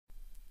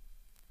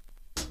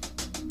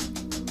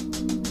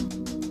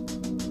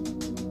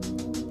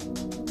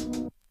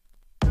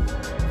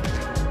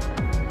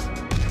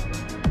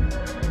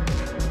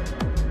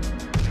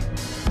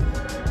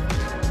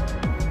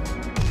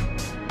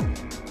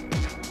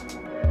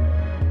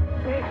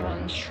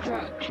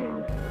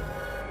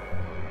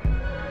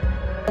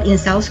in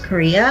South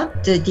Korea,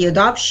 the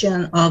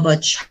adoption of a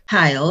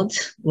child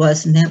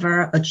was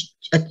never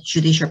a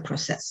judicial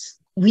process.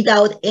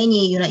 Without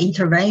any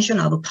intervention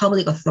of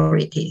public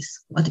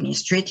authorities,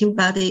 administrative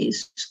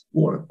bodies,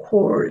 or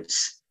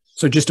courts.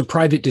 So just a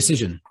private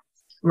decision.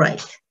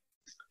 Right.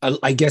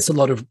 I guess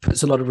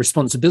puts a lot of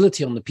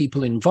responsibility on the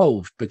people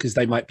involved because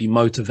they might be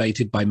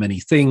motivated by many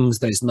things.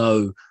 There's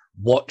no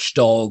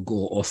watchdog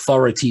or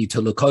authority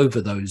to look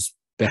over those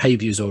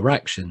behaviors or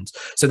actions.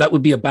 So that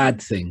would be a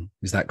bad thing.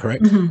 Is that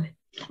correct? Mm-hmm.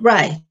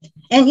 Right.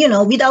 And,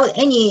 without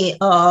any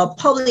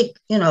public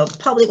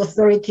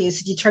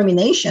authorities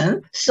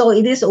determination. So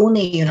it is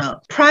only,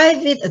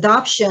 private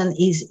adoption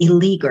is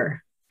illegal,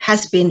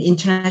 has been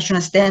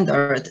international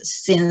standard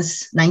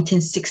since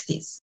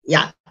 1960s.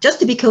 Yeah,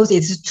 just because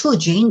it's too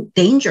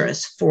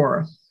dangerous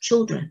for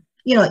children.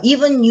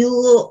 Even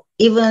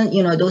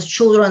those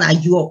children are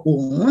your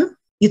own.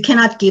 You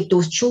cannot give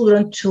those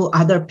children to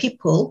other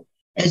people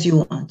as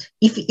you want.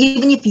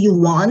 Even if you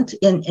want,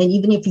 and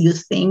even if you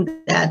think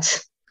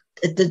that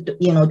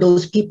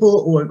those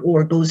people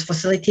or those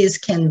facilities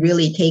can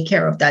really take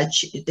care of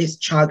this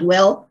child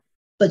well,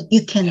 but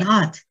you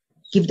cannot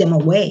give them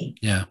away.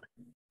 Yeah,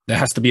 there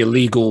has to be a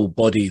legal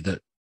body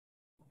that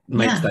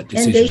makes that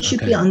decision. And they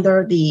should be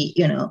under the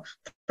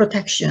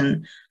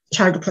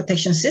child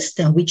protection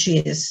system, which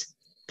is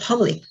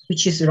public,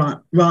 which is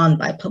run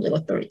by public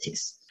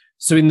authorities.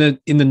 So in the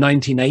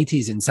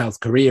 1980s in South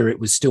Korea, it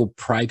was still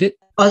private?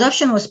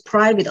 Adoption was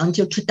private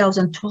until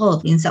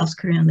 2012 in South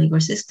Korean legal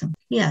system.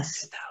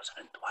 Yes.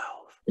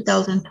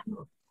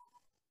 2012.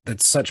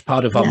 That's such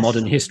part of our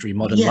modern history,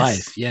 modern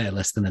life. Yeah,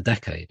 less than a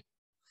decade.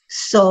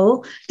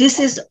 So this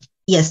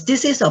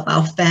is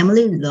about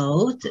family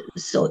law.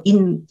 So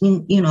in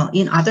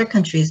other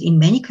countries, in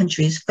many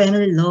countries,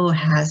 family law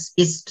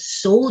is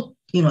so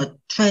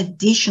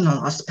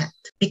traditional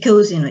aspect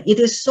because it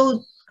is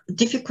so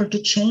difficult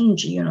to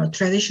change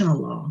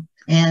traditional law,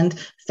 and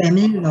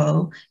family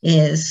law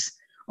is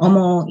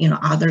among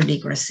other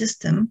legal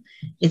system.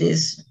 It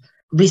is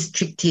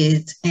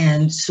restricted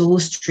and so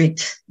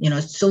strict,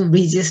 so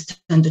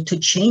resistant to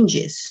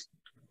changes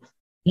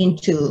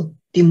into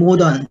the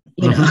modern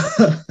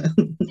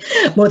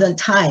modern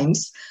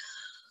times.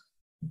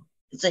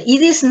 So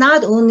it is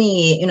not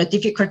only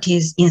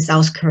difficulties in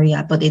South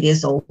Korea, but it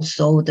is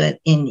also that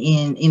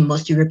in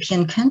most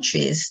European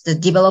countries, the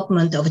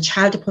development of a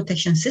child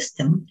protection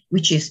system,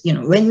 which is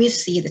when we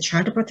see the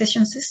child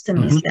protection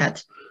system is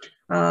that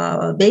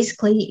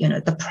basically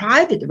the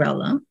private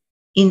realm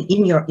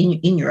in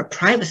your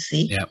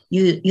privacy.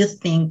 You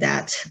think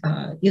that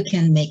you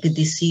can make a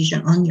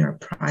decision on your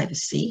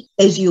privacy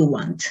as you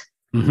want.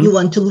 You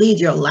want to lead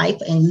your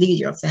life and lead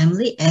your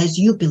family as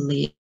you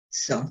believe.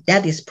 So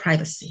that is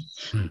privacy.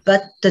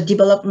 But the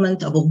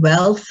development of a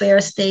welfare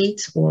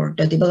state or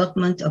the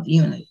development of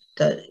the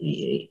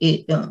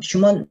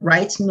human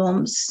rights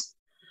norms,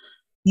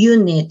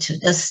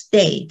 the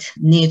state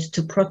needs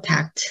to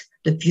protect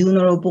the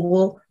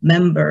vulnerable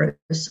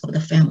members of the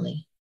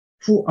family,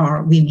 who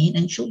are women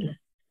and children.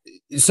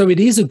 So it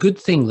is a good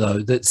thing,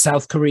 though, that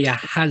South Korea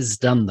has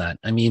done that.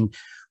 I mean,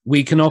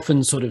 we can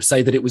often sort of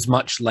say that it was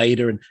much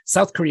later, and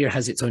South Korea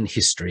has its own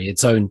history,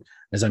 its own,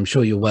 as I'm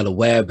sure you're well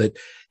aware, but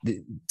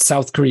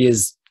South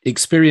Korea's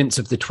experience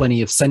of the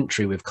 20th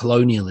century with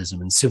colonialism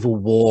and civil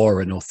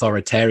war and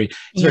authoritarian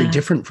is very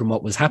different from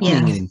what was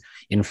happening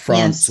in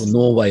France or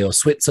Norway or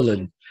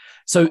Switzerland.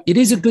 So it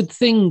is a good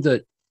thing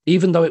that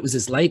even though it was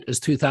as late as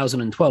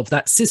 2012,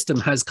 that system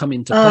has come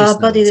into place.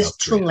 But it is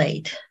too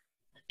late,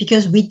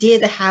 because we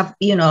did have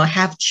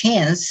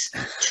chance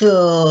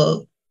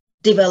to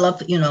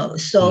develop,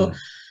 so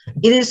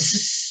it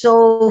is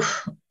so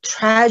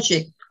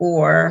tragic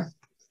or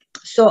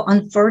so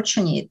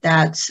unfortunate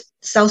that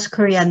South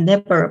Korea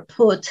never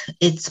put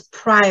its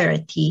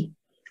priority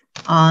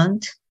on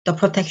the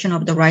protection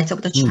of the rights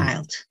of the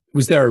child.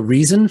 Was there a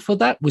reason for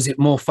that? Was it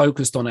more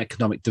focused on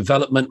economic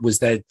development? Was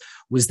there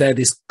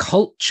this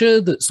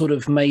culture that sort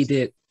of made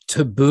it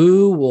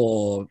taboo,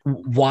 or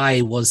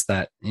why was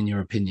that, in your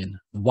opinion?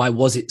 Why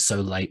was it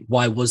so late?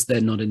 Why was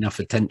there not enough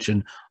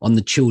attention on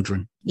the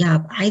children? Yeah,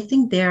 I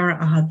think there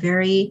are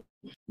very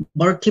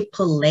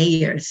multiple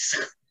layers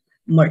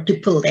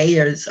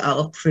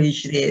of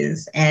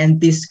prejudice and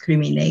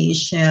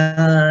discrimination,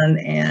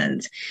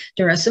 and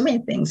there are so many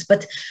things.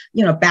 But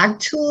back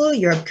to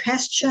your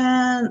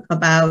question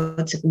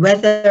about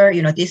whether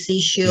this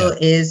issue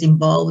is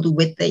involved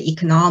with the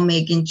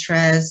economic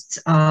interests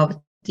of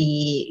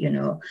the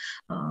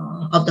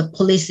of the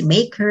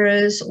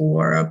policymakers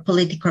or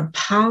political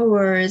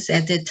powers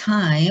at the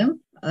time.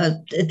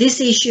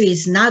 This issue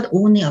is not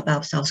only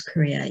about South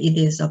Korea, it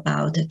is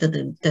about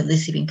the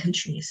receiving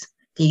countries.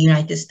 The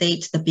United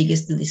States, the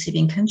biggest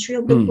receiving country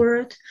of the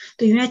world.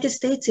 The United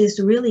States is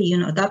really,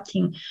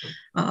 adopting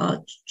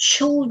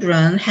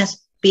children,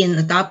 has been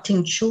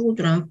adopting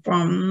children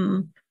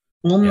from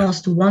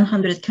almost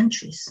 100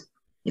 countries.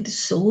 It is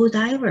so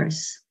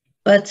diverse.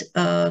 But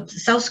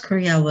South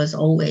Korea was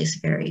always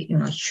very,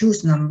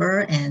 huge number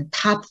and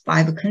top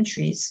 5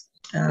 countries.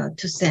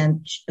 to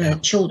send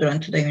children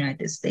to the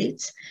United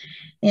States.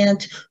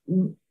 And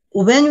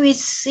when we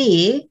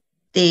see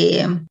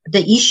the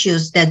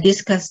issues that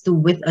discussed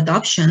with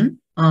adoption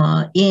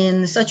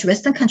in such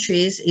Western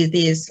countries, it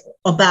is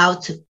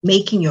about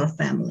making your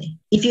family.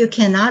 If you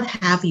cannot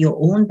have your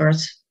own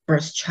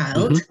birth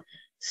child,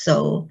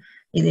 so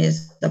it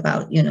is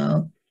about,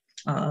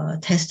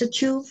 test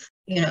tube,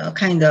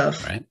 kind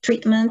of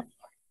treatment,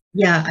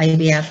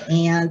 IVF,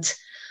 and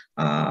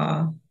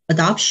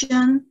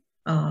adoption,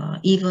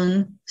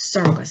 even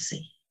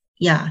surrogacy.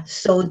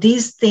 So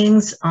these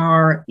things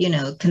are,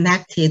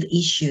 connected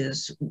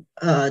issues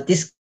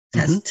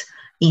discussed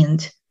in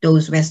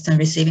those Western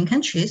receiving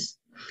countries.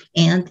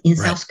 And in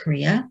South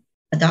Korea,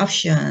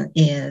 adoption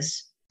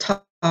is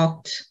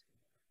talked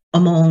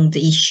among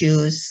the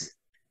issues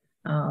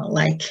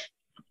like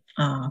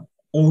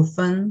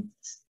orphans,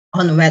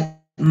 unwed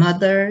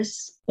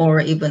mothers,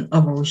 or even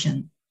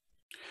abortion.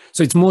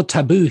 So it's more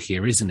taboo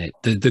here, isn't it?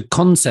 The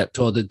concept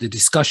or the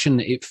discussion,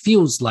 it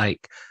feels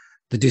like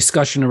the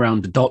discussion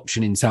around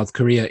adoption in South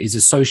Korea is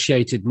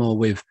associated more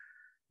with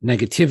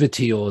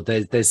negativity, or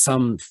there's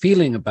some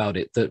feeling about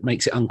it that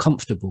makes it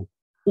uncomfortable.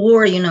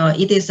 Or,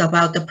 it is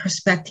about the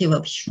perspective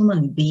of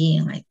human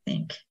being, I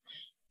think.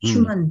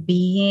 Human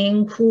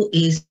being who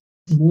is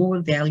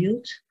more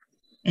valued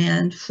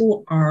and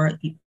who are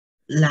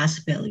less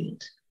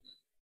valued.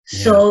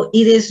 So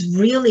it is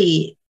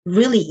really,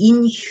 really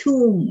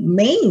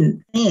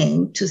inhumane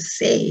thing to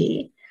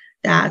say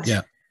that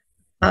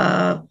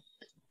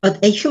a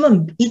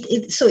human,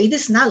 so it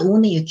is not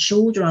only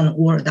children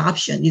or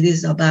adoption, it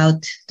is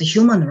about the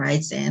human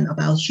rights and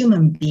about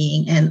human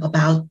being and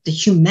about the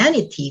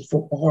humanity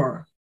for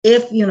all.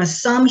 If,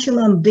 some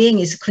human being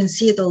is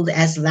considered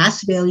as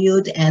less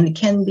valued and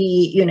can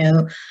be,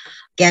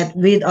 get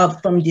rid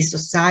of from the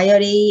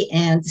society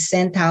and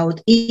sent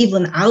out,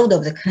 even out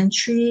of the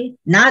country,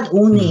 not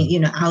only,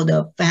 out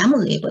of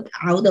family, but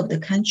out of the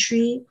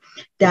country,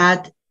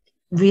 that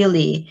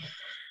really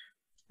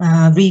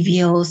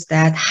reveals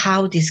that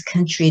how this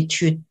country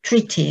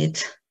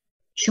treated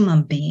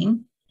human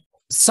being.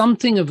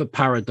 Something of a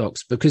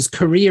paradox, because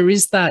Korea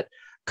is that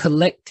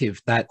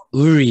collective, that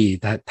uri,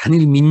 that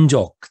단일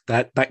민족,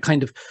 that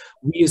kind of,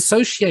 we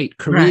associate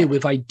Korea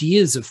with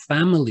ideas of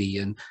family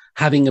and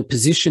having a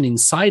position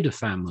inside a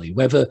family,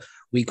 whether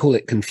we call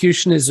it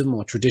Confucianism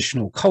or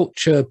traditional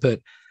culture,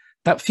 but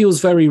that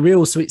feels very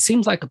real. So it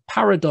seems like a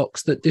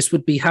paradox that this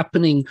would be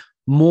happening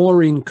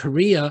more in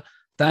Korea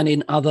than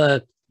in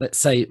other, let's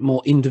say,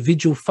 more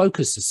individual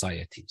focused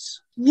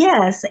societies.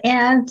 Yes,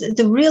 and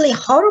the really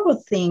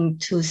horrible thing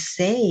to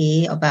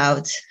say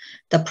about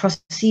the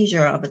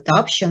procedure of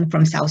adoption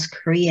from South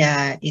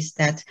Korea is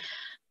that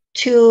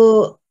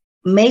to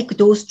make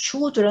those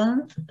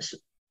children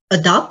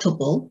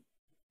adoptable,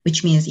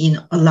 which means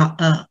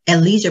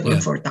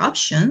eligible for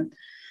adoption,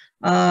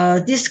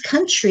 this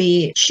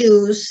country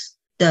choose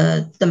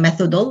the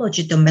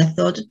methodology, the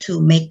method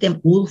to make them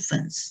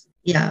orphans.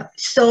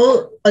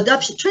 So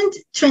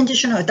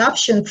transitional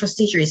adoption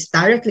procedure is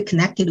directly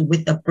connected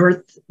with the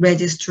birth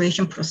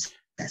registration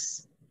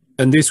process.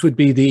 And this would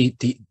be the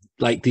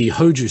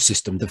Hoju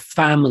system, the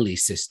family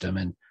system.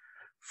 And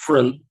for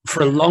a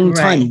long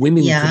time,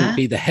 women couldn't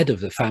be the head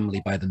of the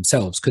family by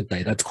themselves, could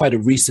they? That's quite a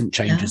recent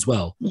change as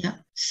well.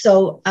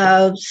 So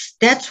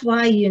that's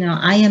why,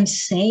 I am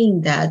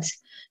saying that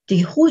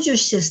the Hoju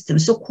system,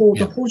 so-called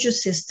the Hoju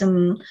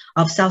system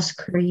of South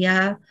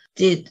Korea,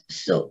 did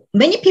so.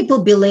 Many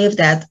people believe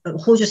that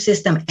Hoju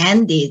system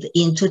ended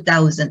in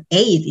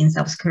 2008 in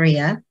South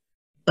Korea,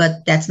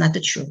 but that's not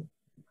the truth.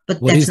 But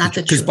that's not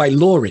the truth. Because by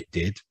law it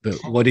did, but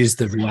what is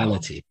the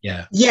reality?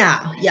 But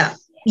the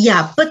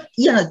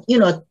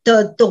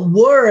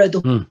word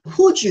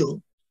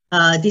Hoju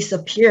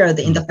disappeared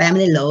in the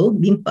family law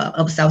민법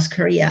of South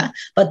Korea.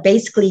 But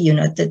basically,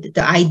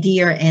 the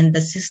idea and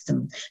the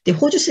system. The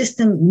Hoju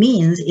system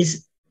means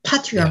is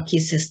patriarchal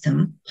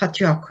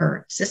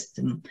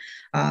system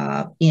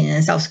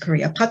in South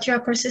Korea.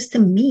 Patriarchal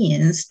system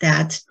means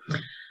that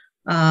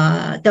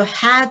the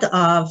head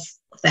of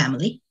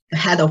family,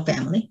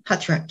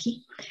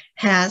 patriarchy,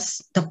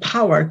 has the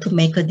power to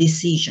make a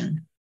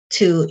decision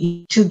to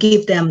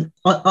give them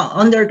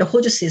under the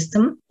Hoju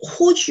system.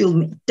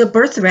 Hoju, the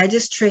birth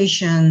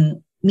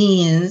registration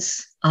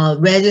means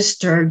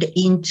registered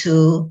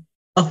into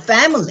a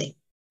family.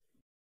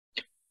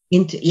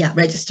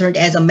 Registered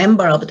as a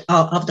member of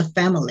the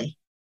family.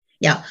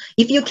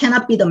 If you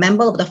cannot be the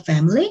member of the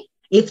family,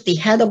 if the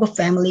head of a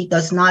family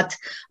does not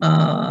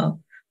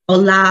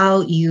allow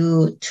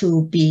you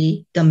to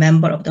be the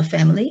member of the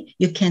family,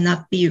 you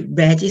cannot be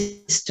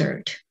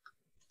registered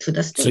to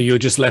the state. So you're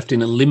just left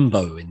in a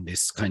limbo in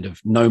this kind of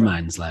no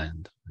man's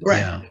land.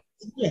 But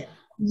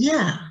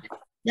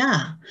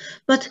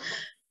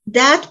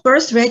that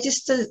birth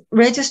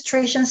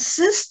registration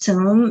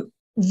system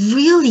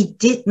really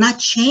did not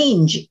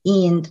change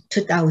in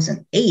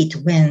 2008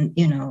 when,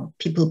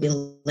 people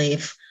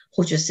believe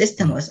Hoju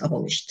system was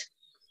abolished.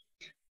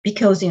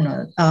 Because,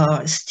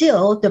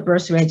 still the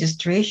birth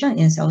registration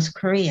in South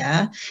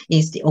Korea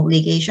is the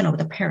obligation of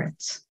the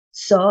parents.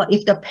 So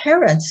if the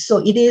parents, so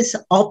it is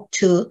up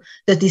to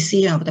the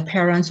decision of the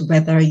parents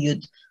whether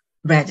you'd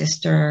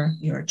register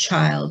your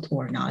child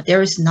or not.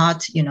 There is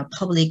not,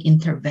 public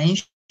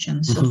intervention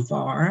so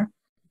far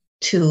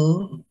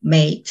to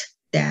make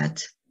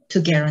that, to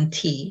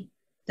guarantee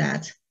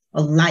that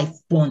a life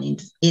born in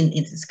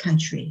this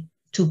country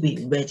to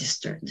be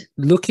registered.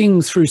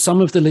 Looking through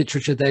some of the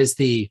literature, there's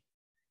the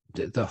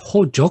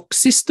hojok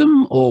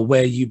system, or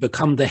where you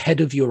become the head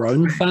of your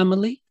own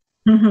family.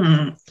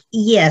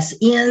 Yes,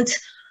 and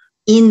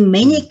in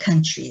many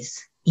countries,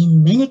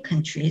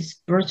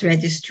 birth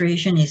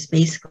registration is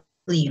basically,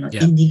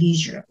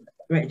 individual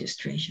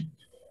registration.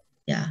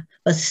 Yeah,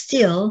 but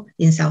still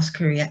in South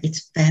Korea,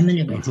 it's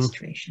family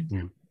registration.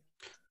 Yeah.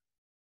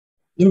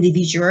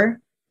 Individual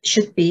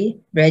should be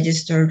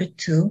registered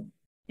to,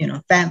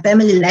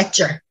 family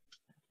lecture.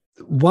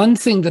 One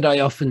thing that I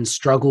often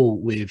struggle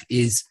with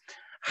is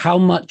how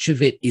much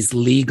of it is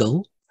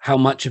legal, how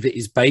much of it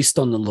is based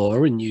on the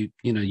law. And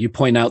you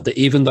point out that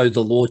even though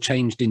the law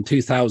changed in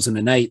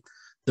 2008,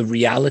 the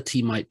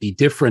reality might be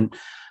different,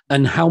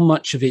 and how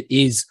much of it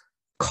is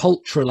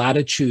cultural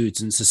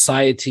attitudes and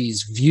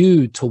society's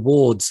view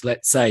towards,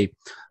 let's say,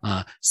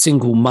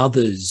 single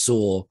mothers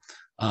or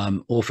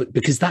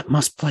because that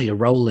must play a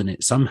role in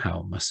it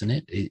somehow, mustn't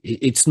it?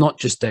 It's not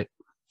just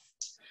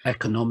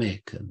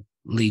economic and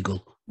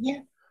legal.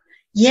 Yeah.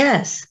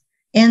 Yes.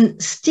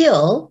 And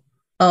still,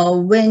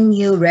 when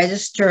you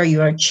register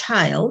your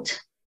child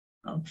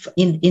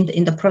in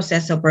the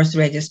process of birth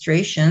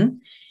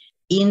registration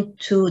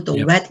into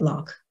the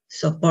wedlock,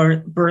 so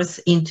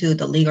birth into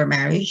the legal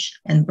marriage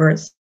and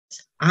birth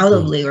out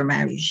of legal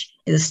marriage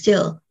is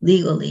still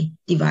legally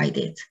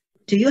divided.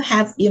 Do you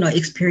have,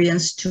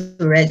 experience to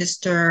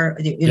register,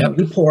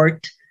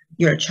 report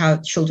your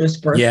children's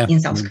birth in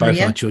South Korea?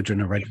 Both our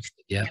children are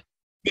registered, yeah.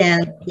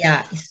 Then,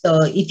 so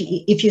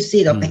if you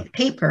see the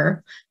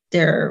paper,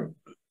 there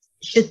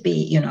should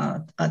be,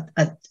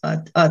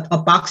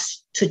 a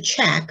box to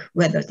check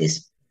whether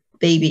this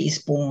baby is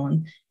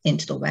born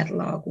into the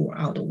wedlock or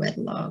out of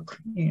wedlock,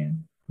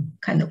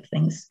 kind of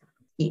things.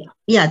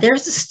 Yeah,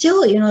 there's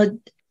still,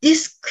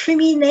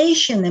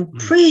 discrimination and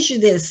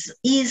prejudice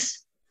is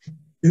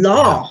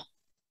law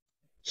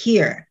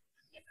here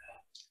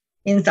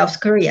in South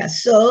Korea.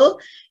 So,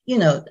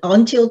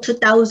 until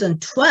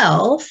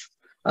 2012,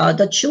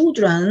 the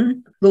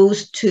children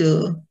goes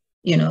to,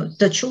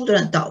 the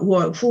children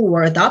who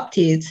were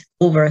adopted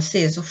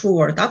overseas, who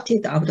were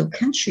adopted out of the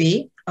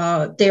country,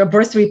 their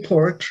birth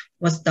report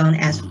was done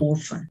as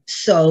orphan.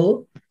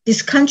 So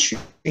this country,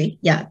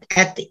 at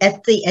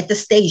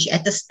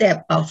the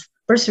step of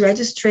birth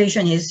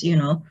registration is,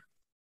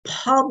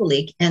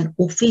 public and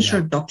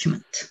official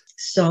document.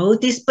 So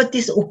this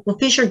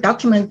official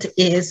document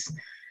is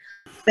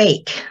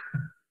fake.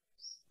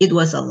 It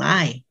was a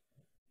lie.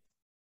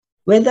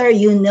 Whether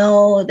you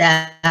know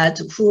that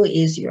who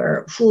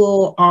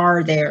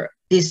are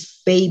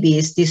these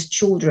babies, these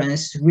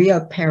children's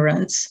real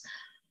parents,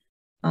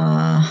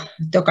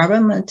 the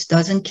government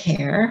didn't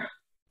care.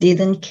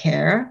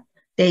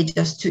 They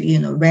just,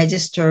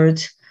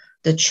 registered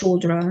the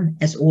children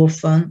as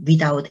orphan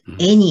without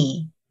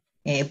any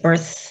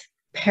birth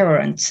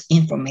parents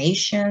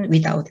information,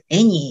 without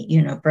any,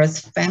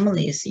 birth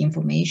families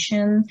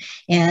information.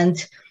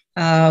 And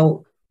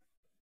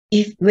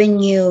when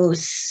you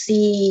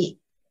see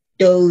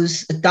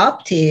those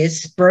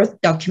adoptees' birth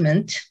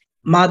document,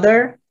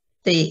 mother,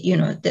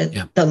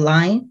 the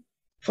line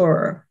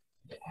for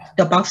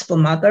the box for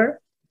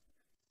mother,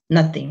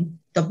 nothing.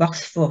 The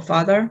box for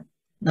father,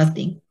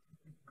 nothing.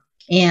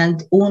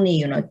 And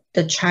only,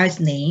 the child's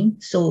name.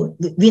 So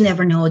we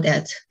never know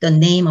that the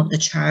name of the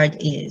child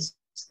is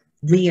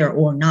real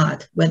or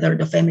not, whether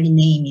the family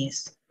name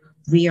is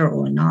real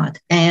or not.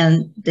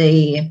 And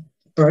the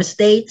birth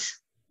date,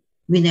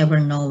 we never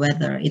know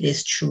whether it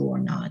is true or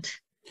not.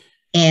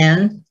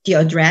 And the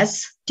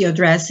address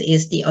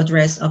is the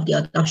address of the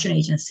adoption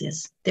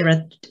agencies. There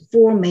are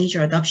 4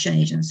 major adoption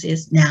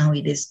agencies. Now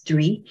it is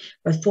 3,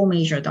 but 4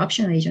 major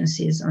adoption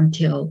agencies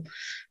until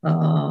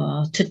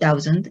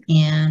 2000.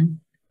 And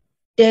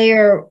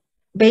their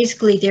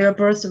birth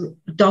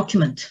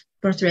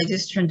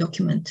registration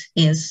document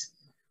is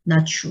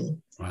not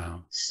true.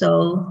 Wow.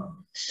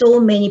 So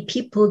many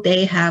people,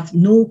 they have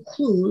no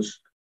clues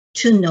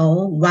to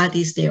know what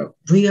is their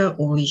real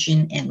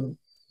origin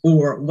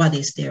or what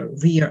is their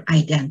real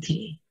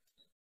identity.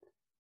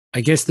 I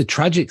guess the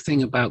tragic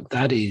thing about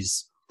that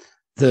is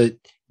that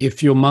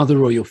if your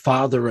mother or your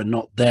father are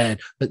not there,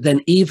 but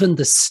then even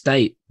the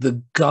state,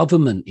 the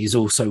government is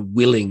also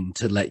willing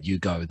to let you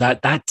go.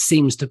 That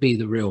seems to be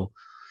the real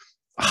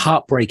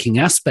heartbreaking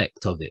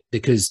aspect of it,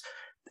 because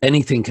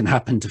anything can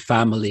happen to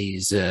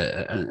families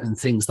and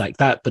things like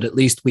that, but at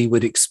least we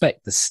would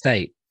expect the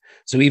state.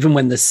 So even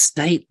when the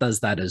state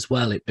does that as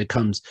well, it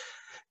becomes...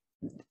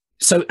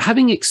 So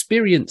having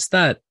experienced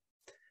that,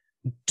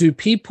 do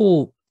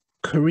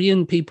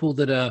Korean people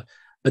that are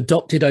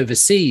adopted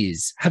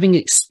overseas, having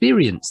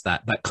experienced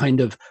that kind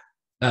of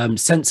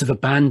sense of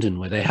abandon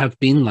where they have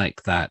been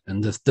like that,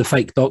 and the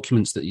fake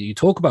documents that you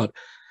talk about,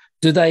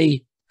 do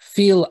they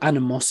feel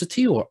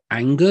animosity or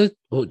anger,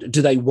 or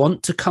do they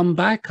want to come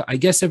back? I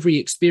guess every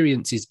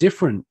experience is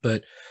different,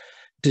 but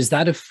does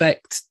that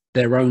affect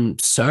their own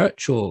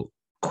search or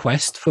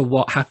quest for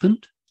what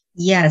happened?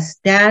 Yes,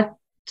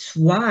 that's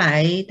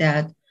why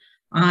that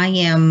I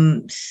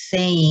am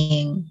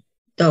saying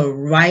the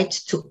right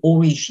to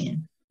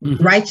origin.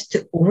 Mm-hmm. Right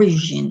to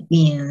origin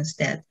means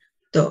that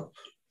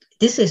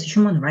this is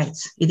human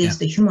rights. It is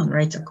the human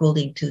rights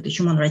according to the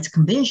Human Rights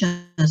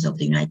Conventions of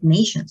the United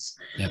Nations.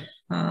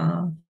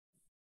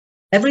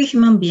 Every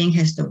human being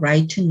has the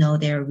right to know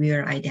their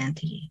real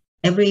identity.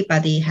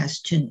 Everybody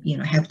has to,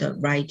 have the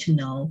right to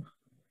know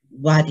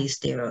what is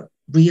their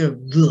real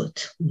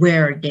root,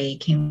 where they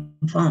came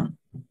from.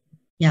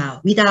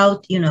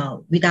 Without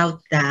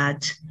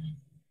that,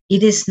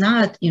 it is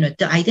not,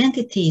 the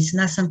identity is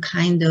not some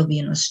kind of,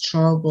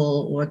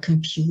 struggle or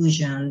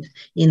confusion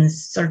in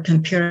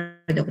certain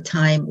period of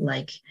time,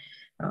 like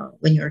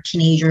when you're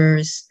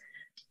teenagers.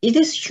 It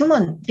is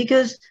human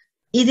because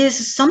it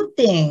is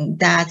something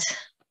that's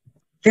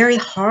very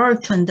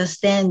hard to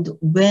understand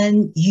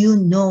when you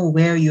know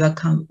where you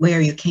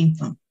came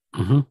from.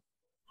 Mm-hmm.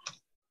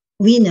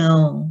 We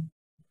know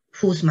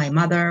who's my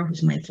mother,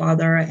 who's my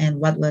father, and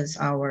what was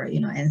our,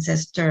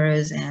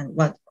 ancestors, and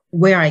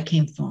where I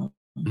came from.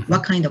 Mm-hmm.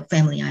 What kind of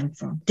family I'm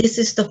from. This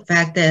is the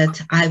fact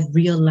that I've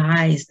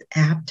realized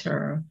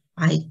after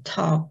I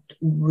talked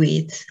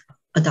with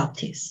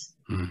adoptees,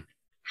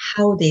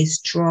 how they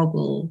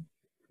struggle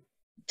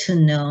to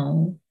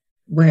know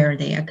where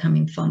they are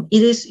coming from.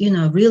 It is,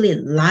 really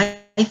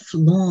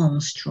lifelong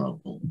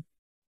struggle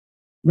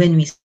when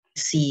we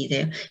see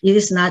them. It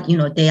is not,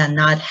 they are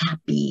not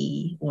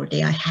happy, or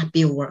they are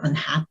happy or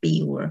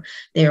unhappy, or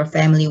their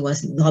family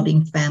was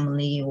loving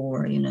family,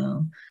 or,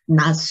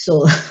 not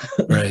so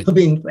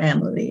loving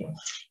family.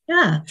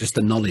 Just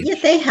the knowledge. Yeah,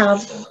 they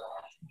have,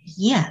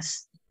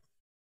 yes.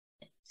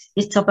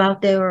 It's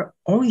about their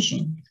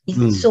origin.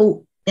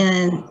 So,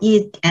 and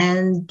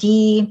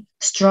the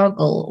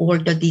struggle or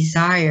the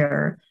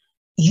desire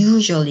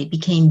usually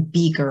became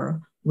bigger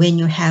when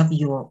you have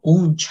your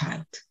own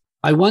child.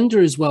 I wonder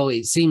as well,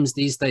 it seems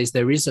these days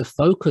there is a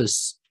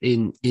focus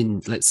in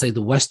let's say,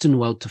 the Western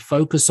world to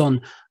focus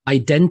on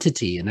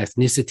identity and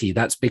ethnicity.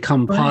 That's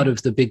become part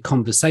of the big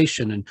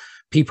conversation, and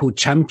people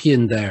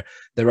champion their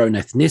own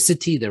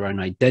ethnicity, their own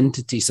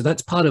identity. So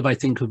that's part of, I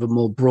think, of a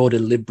more broader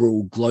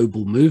liberal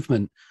global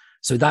movement.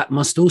 So that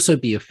must also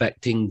be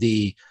affecting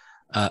the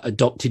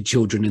adopted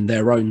children in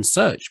their own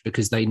search,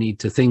 because they need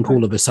to think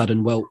all of a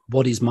sudden, well,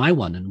 what is my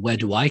one and where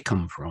do I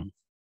come from?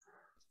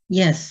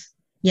 Yes.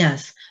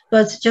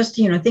 But just,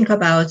 think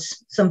about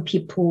some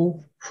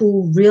people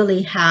who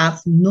really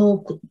have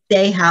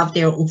they have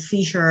their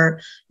official,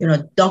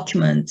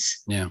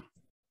 documents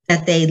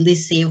that they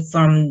receive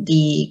from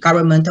the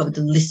government of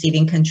the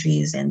receiving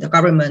countries and the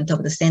government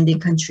of the sending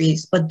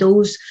countries. But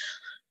those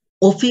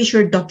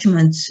official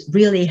documents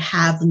really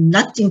have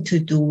nothing to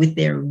do with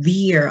their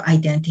real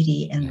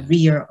identity and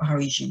real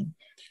origin.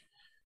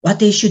 What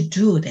they should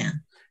do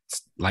then?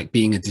 It's like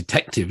being a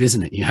detective,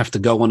 isn't it? You have to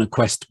go on a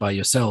quest by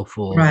yourself,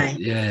 or and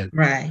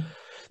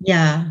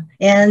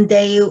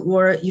they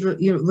were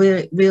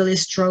really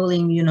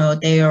struggling,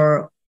 they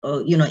are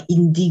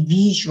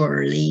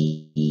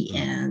individually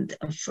and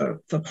for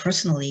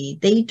personally,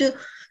 they do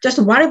just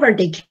whatever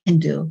they can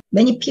do.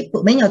 Many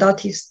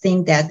adoptees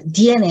think that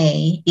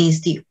DNA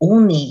is the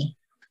only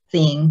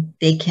thing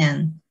they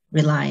can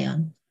rely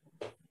on.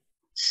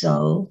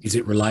 So is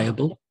it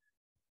reliable?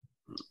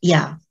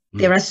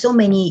 There are so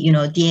many,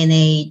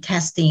 DNA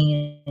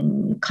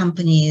testing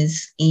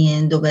companies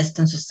in the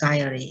Western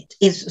society.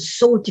 It's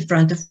so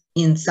different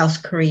in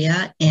South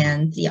Korea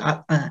and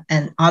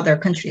and other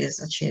countries,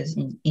 such as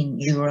in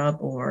Europe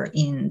or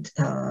in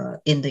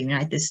the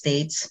United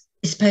States.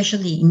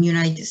 Especially in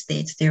United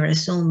States, there are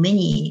so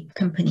many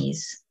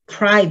companies,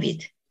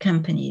 private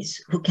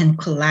companies, who can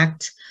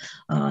collect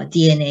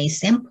DNA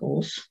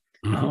samples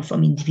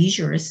from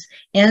individuals,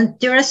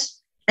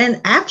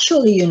 and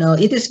actually,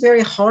 it is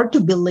very hard to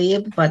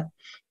believe, but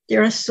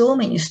there are so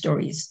many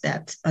stories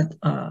that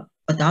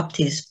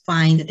adoptees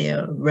find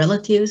their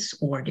relatives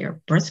or their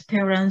birth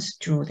parents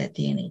through that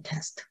DNA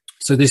test.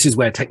 So this is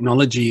where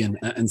technology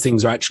and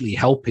things are actually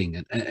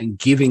helping and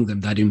giving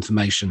them that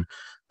information,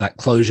 that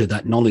closure,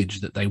 that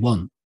knowledge that they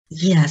want.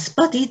 Yes,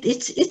 but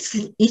it's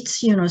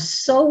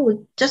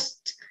so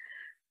just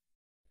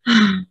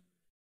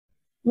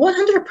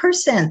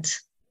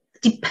 100%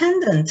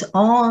 dependent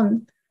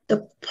on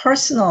the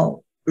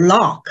personal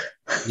luck.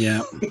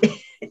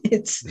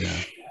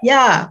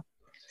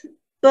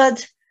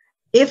 But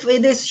if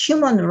it is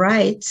human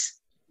rights,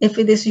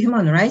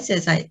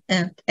 as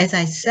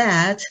I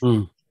said,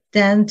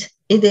 then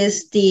it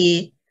is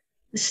the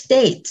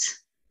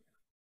states,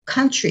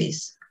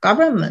 countries,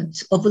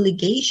 government's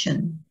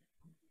obligation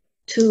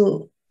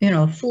to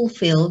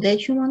fulfill their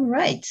human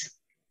rights.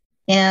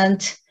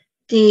 And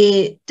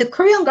the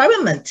Korean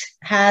government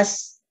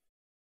has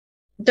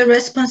the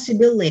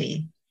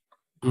responsibility.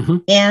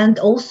 And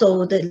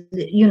also the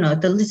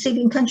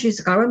receiving country's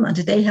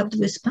government, they have the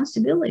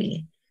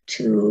responsibility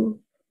to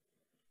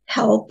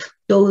help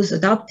those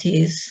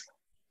adoptees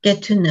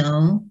get to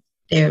know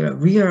their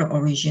real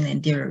origin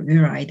and their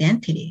real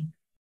identity.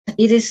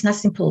 It is not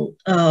simple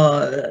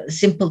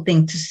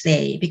thing to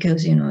say,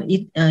 because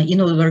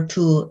in order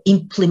to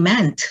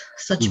implement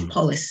such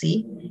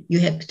policy, you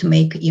have to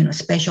make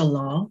special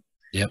law.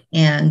 Yep.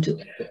 And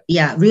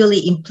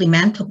really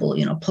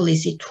implementable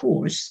policy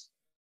tools.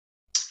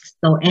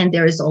 So, and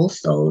there is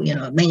also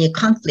many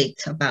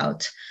conflicts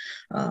about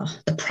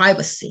the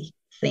privacy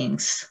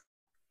things,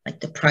 like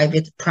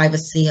the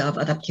privacy of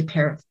adoptive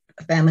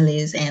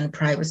families and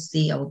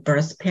privacy of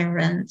birth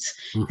parents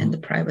and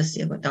the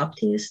privacy of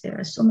adoptees. There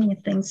are so many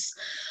things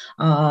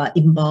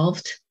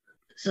involved.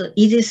 So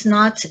it is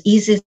not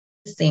easy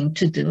thing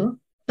to do,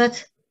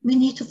 but we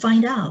need to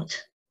find out.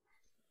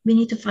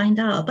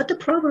 But the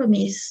problem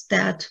is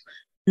that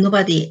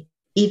nobody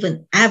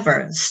even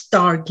ever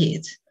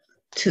started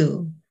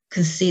to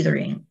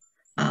considering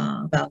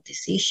about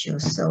this issue.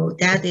 So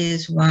that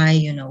is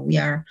why,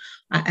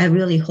 I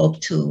really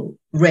hope to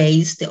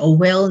raise the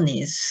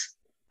awareness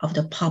of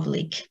the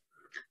public,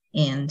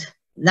 and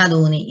not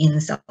only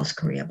in South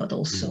Korea, but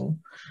also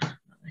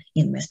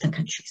in Western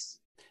countries.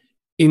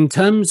 In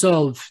terms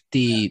of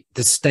the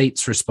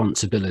state's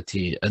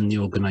responsibility and the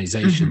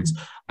organizations,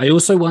 I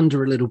also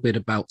wonder a little bit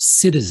about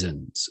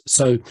citizens.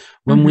 So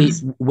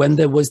when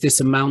there was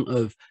this amount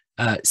of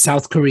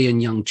South Korean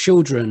young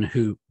children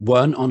who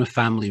weren't on a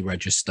family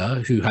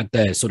register, who had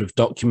their sort of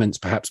documents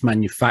perhaps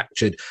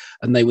manufactured,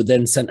 and they were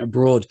then sent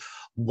abroad,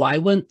 why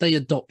weren't they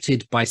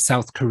adopted by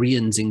South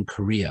Koreans in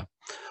Korea?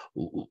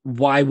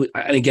 Why would,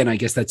 and again, I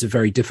guess that's a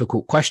very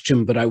difficult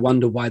question, but I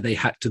wonder why they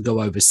had to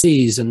go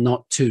overseas and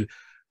not to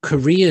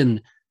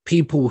Korean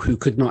people who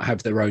could not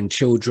have their own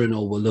children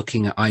or were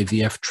looking at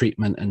IVF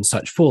treatment and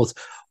such forth.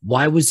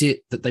 Why was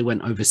it that they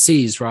went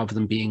overseas rather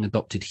than being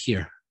adopted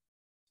here?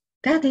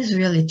 That is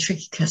really a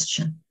tricky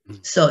question.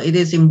 So it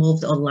is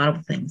involved a lot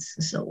of things.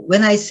 So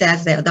when I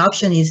said that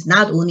adoption is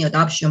not only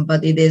adoption,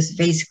 but it is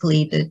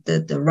basically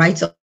the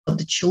rights of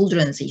the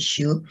children's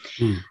issue,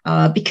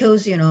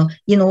 because,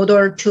 in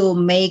order to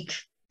make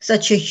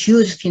such a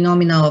huge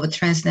phenomenon of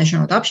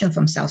transnational adoption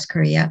from South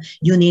Korea,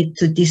 you need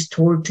to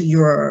distort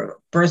your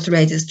birth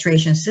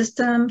registration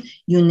system.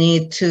 You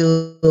need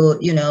to,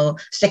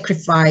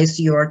 sacrifice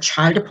your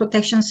child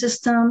protection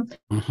system,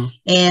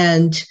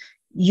 and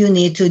you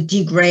need to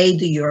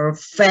degrade your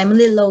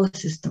family law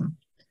system.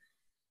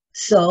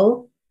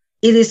 So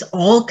it is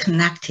all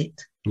connected.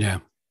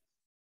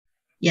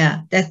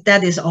 Yeah,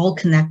 that is all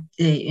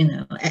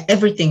connected.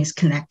 Everything is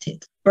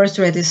connected. Birth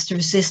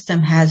registry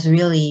system has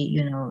really,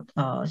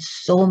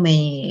 so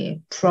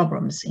many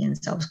problems in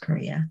South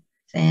Korea.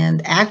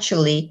 And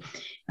actually,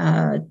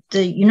 the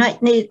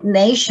United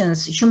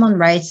Nations Human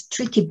Rights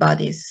Treaty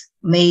bodies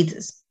made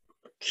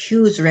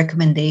huge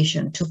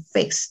recommendation to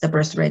fix the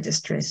birth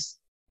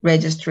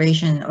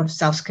registration of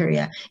South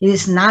Korea. It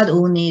is not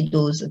only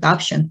those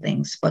adoption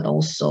things, but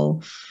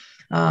also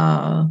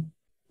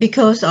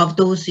because of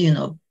those,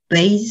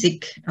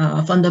 basic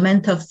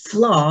fundamental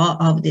flaw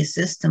of this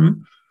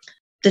system,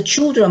 the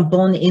children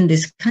born in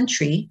this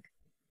country,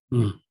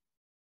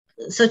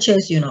 such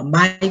as,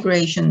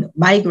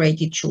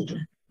 migrated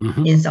children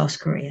in South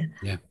Korea,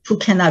 who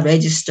cannot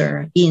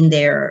register in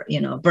their,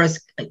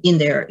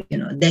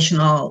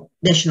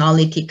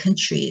 nationality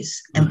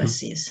countries,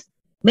 embassies.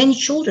 Many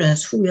children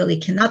who really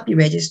cannot be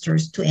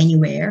registered to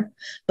anywhere,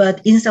 but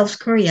in South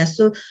Korea,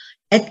 so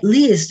at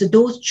least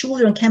those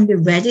children can be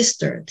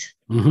registered.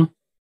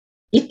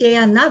 If they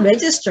are not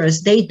registered,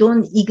 they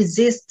don't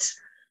exist,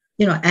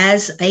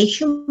 as a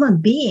human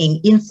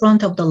being in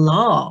front of the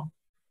law,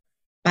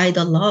 by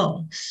the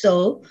law.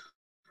 So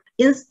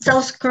in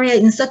South Korea,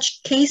 in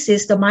such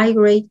cases, the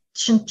migrated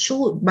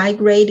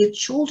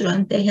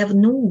children, they have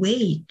no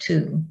way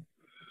to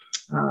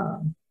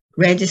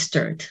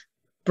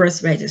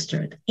birth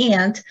registered.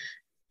 And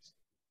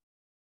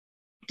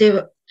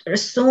there are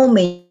so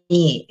many,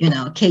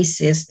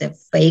 cases that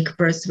fake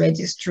birth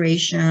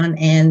registration,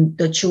 and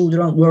the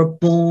children were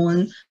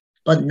born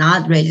but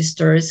not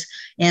registered,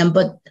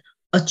 but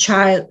a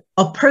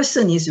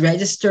person is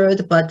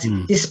registered, but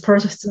this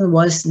person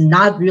was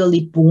not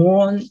really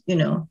born.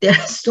 There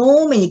are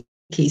so many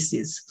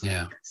cases.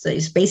 So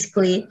it's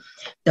basically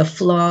the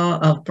flaw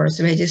of birth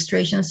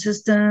registration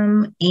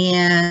system,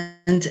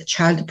 and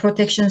child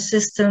protection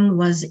system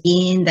was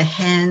in the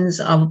hands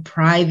of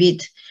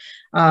private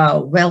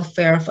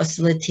welfare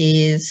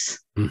facilities,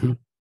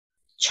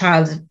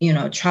 child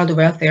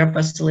welfare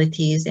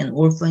facilities and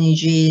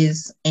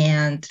orphanages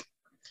and,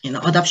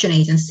 adoption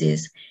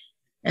agencies.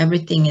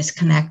 Everything is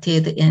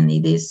connected, and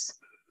it is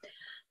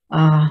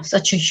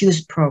such a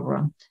huge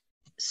problem.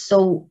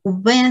 So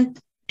when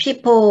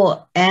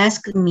people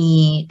ask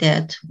me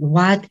that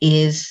what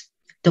is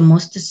the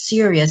most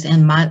serious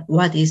and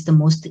what is the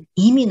most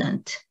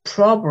imminent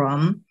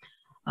problem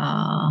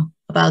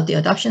about the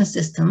adoption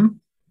system,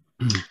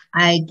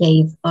 I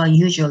gave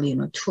usually,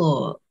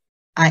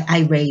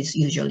 I raise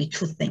usually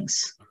two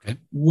things.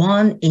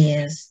 One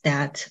is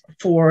that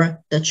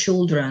for the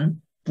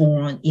children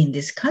born in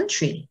this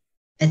country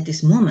at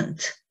this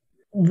moment,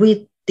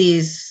 with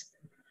this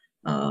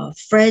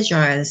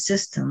fragile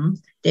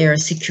system, their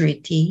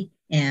security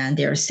and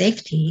their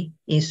safety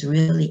is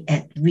really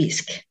at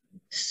risk.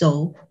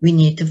 So we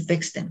need to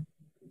fix them.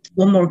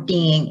 One more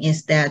thing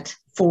is that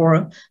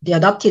for the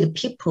adopted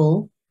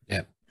people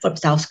from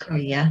South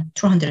Korea,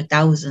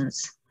 200,000,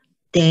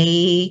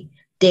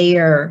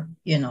 their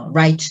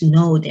right to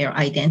know their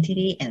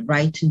identity and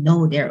right to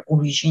know their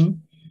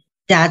origin,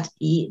 that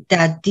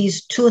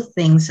these two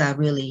things are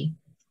really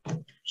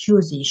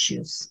huge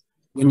issues.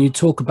 When you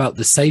talk about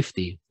the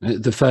safety,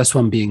 the first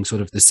one being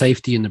sort of the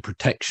safety and the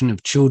protection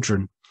of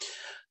children,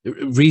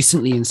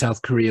 recently in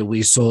South Korea,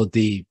 we saw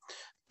the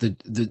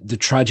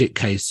tragic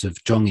case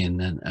of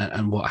Kyungeun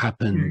and what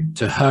happened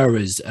to her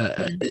as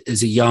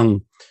a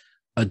young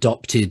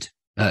adopted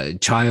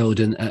child,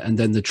 and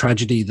then the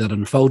tragedy that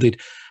unfolded.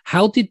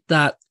 How did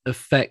that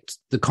affect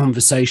the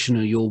conversation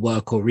or your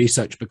work or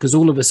research? Because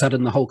all of a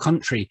sudden the whole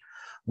country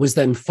was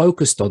then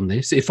focused on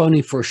this, if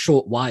only for a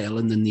short while,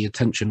 and then the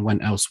attention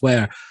went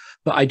elsewhere.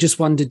 But I just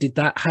wondered, did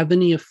that have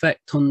any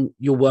effect on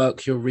your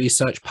work, your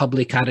research,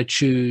 public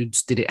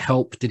attitudes? Did it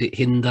help? Did it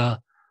hinder?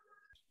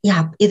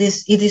 Yeah, it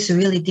is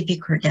really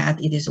difficult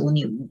that it is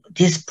only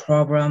this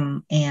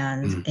problem,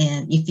 and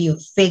if you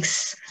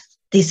fix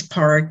this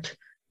part,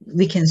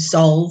 we can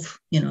solve,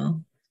 we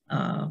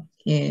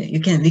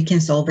can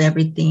solve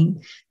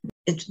everything.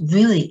 It's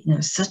really,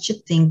 such a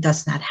thing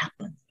does not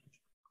happen.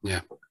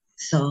 Yeah.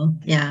 So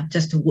yeah,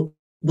 just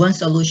one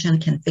solution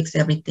can fix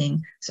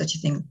everything. Such a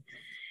thing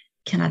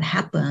cannot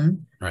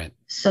happen. Right.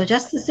 So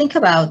just to think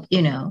about,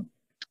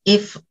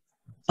 if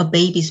a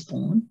baby's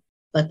born,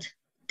 but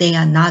they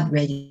are not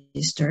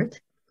registered,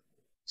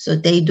 so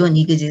they don't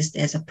exist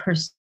as a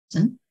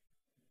person.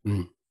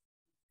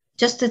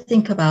 Just to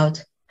think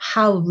about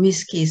how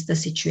risky is the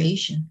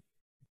situation.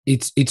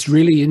 It's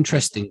really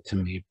interesting to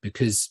me,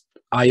 because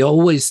I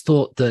always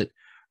thought that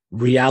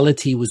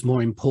reality was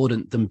more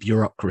important than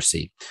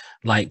bureaucracy.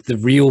 Like the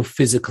real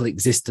physical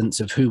existence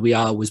of who we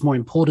are was more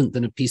important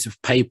than a piece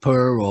of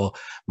paper or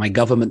my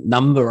government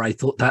number. I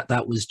thought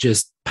that was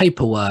just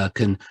paperwork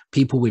and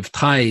people with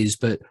ties.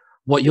 But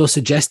what you're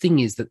suggesting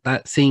is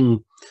that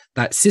thing,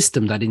 that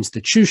system, that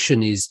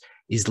institution is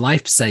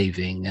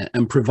life-saving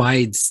and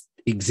provides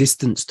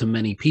existence to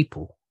many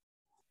people.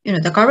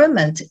 The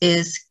government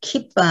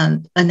keep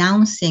on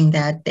announcing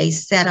that they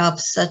set up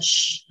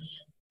such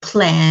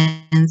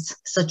plans,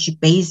 such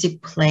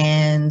basic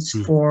plans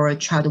for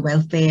child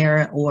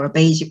welfare, or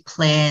basic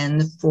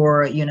plan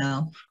for,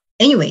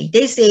 anyway,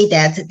 they say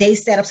that they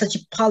set up such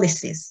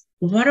policies.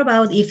 What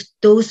about if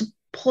those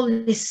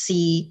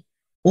policy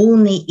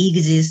only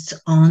exists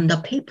on the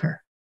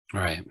paper?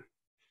 Right.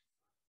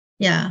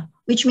 Yeah,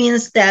 which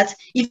means that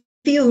if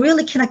you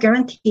really cannot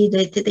guarantee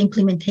the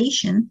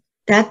implementation,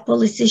 that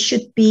policy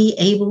should be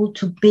able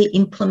to be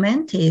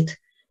implemented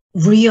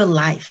real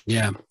life.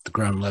 Yeah, the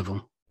ground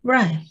level.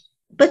 Right.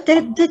 But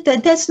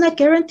that's not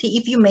guaranteed.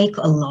 If you make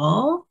a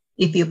law,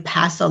 if you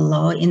pass a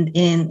law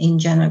in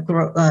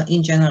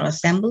General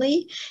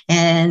Assembly,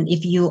 and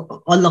if you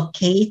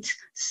allocate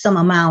some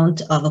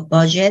amount of a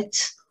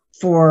budget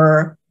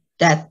for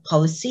that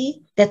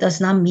policy, that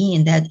does not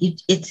mean that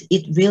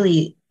it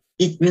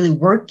really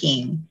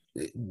working.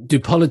 Do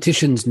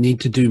politicians need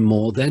to do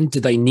more then? Do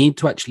they need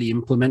to actually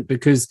implement?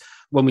 Because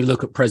when we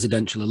look at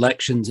presidential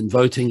elections and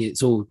voting,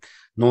 it's all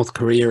North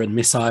Korea and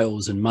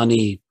missiles and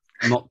money,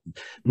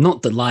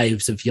 not the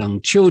lives of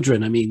young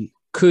children. I mean,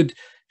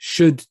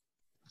 should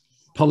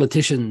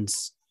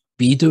politicians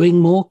be doing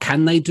more?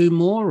 Can they do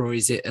more, or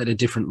is it at a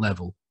different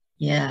level?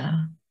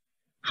 Yeah.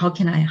 How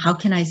can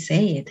I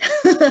say it?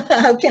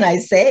 How can I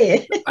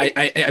say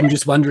it? I'm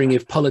just wondering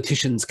if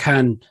politicians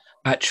can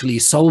actually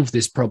solve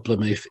this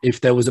problem.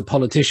 If there was a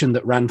politician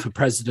that ran for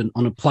president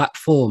on a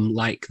platform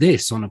like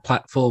this, on a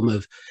platform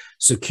of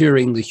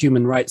securing the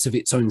human rights of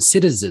its own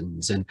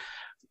citizens, and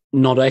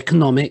not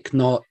economic,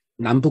 not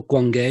Nambuk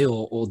Gwange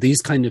or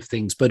these kind of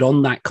things, but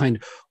on that kind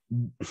of,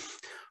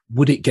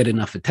 would it get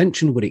enough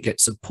attention? Would it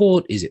get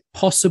support? Is it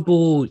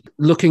possible?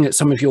 Looking at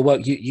some of your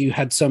work, you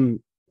had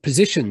some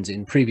positions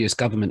in previous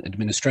government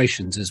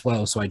administrations as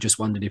well. So I just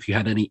wondered if you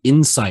had any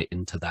insight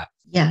into that.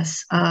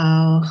 Yes.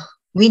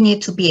 We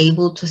need to be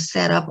able to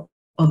set up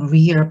a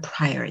real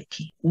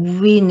priority.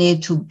 We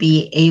need to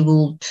be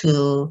able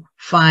to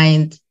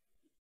find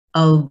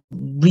a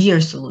real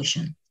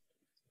solution.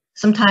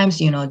 Sometimes,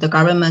 the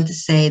government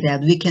say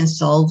that we can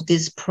solve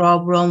this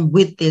problem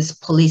with this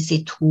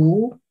policy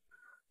tool,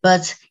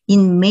 but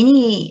in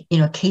many,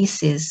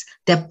 cases,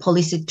 that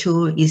policy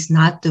tool is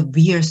not the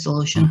real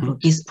solution for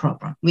this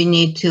problem. We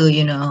need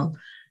to,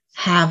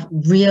 have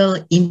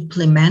real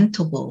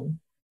implementable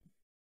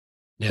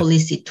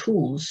policy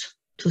tools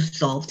to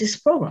solve this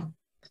problem.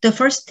 The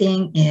first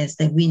thing is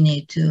that we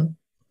need to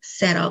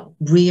set up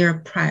real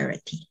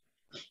priority.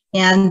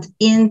 And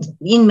in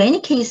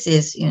many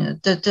cases,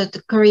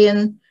 the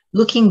Korean,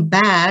 looking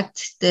back,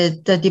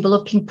 the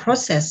developing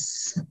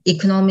process,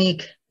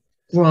 economic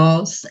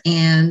growth,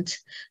 and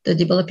the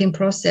developing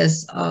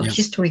process of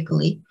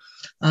historically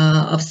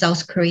of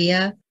South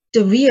Korea,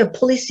 the real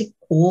policy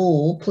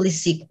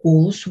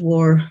goals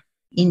were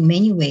in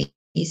many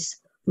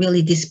ways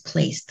really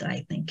displaced.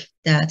 I think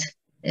that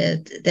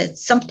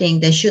that's something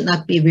that should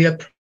not be real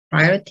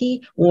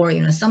priority,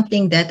 or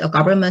something that a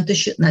government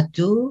should not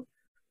do.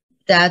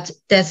 That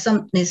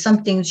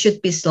something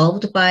should be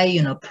solved by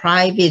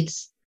private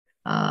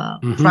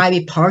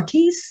private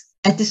parties.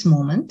 At this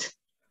moment,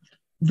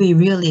 we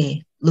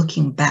really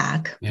looking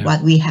back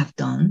what we have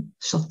done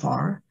so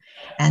far,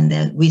 and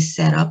then we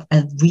set up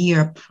a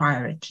real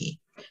priority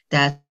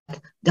that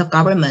the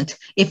government,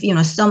 if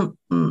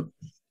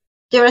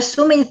there are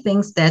so many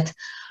things that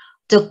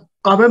the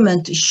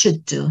government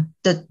should do.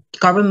 The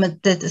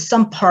government, that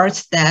some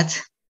parts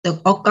that the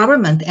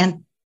government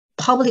and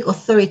public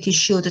authority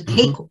should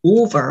take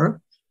over,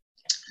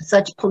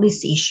 such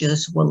policy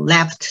issues were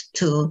left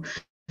to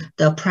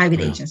the private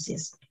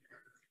agencies.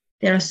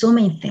 There are so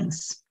many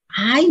things.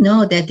 I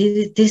know that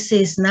this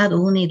is not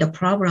only the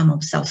problem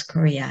of South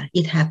Korea.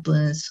 It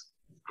happens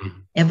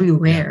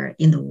everywhere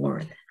in the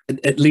world.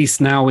 At least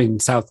now in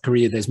South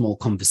Korea, there's more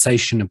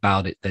conversation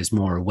about it. There's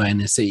more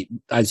awareness.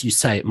 As you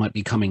say, it might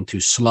be coming too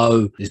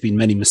slow. There's been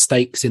many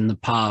mistakes in the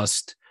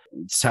past.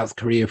 South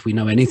Korea, if we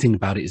know anything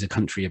about it, is a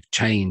country of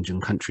change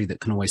and country that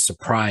can always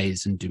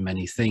surprise and do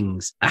many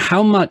things.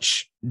 How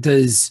much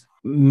does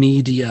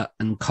media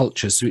and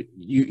culture, so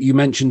you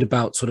mentioned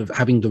about sort of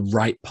having the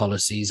right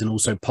policies and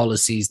also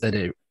policies that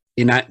are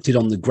enacted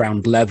on the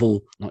ground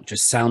level, not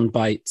just sound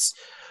bites.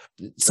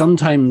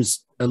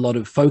 Sometimes a lot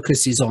of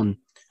focus is on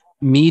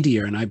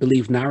media, and I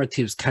believe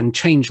narratives can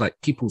change like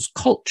people's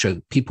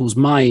culture, people's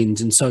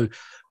minds. And so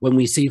when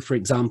we see, for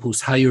example,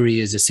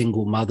 Sayuri as a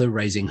single mother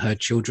raising her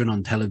children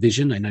on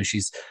television, I know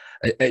she's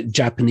a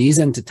Japanese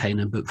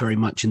entertainer, but very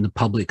much in the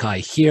public eye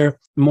here,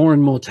 more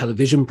and more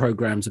television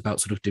programs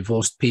about sort of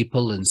divorced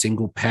people and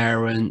single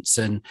parents.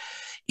 And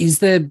is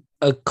there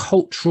a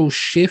cultural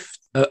shift,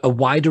 a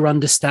wider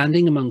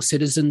understanding among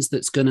citizens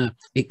that's going to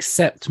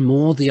accept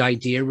more the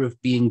idea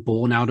of being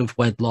born out of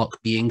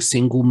wedlock, being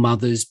single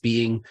mothers,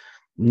 being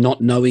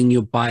not knowing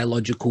your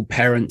biological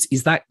parents?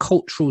 Is that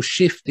cultural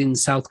shift in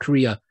South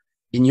Korea,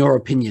 in your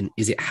opinion,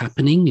 is it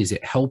happening? Is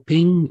it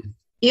helping?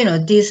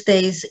 These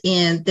days,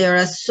 and there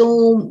are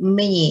so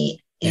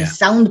many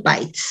sound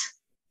bites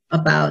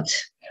about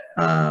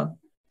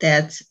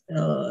that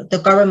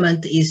the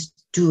government is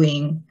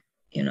doing,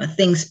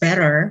 things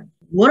better.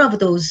 One of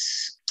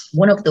those,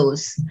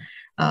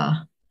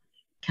 can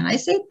I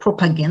say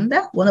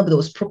propaganda? One of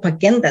those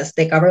propagandas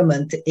the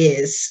government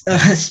is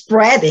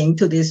spreading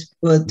to these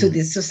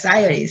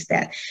societies,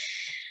 that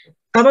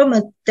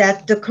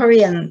the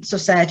Korean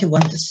society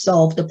wants to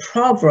solve the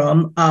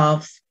problem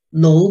of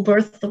low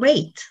birth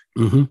rate.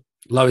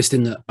 Lowest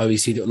in the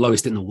OECD,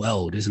 lowest in the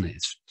world, isn't it?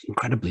 It's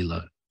incredibly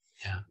low.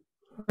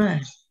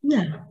 Right.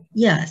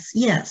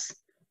 Yes.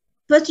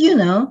 But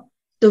the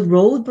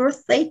low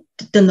birth rate,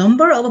 the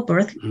number of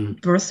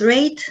birth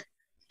rate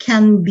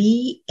can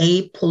be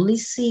a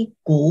policy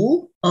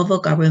goal of a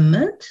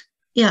government.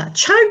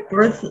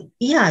 Childbirth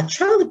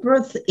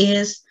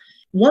is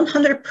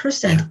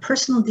 100%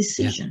 personal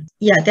decision.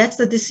 That's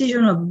the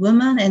decision of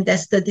women, and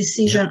that's the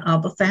decision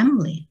of a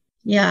family.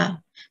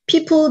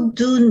 People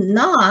do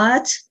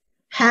not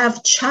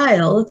have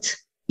child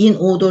in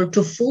order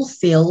to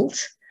fulfill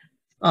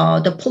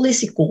the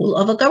policy goal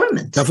of a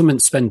government.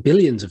 Governments spend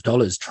billions of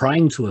dollars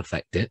trying to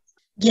affect it.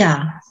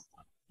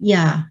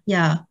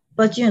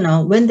 But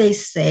when they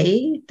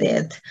say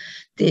that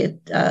they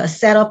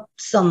set up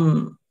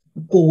some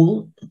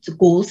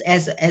goals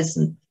as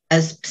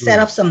set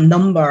up some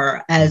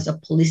number as a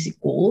policy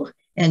goal,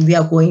 and we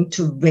are going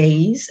to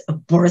raise a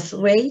birth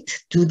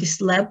rate to this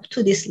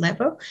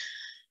level.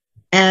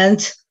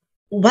 And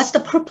what's the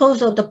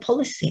purpose of the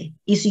policy?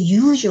 Is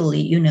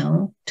usually,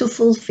 to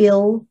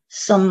fulfill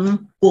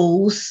some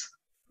goals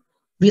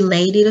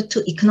related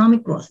to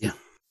economic growth.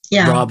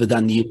 Rather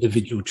than the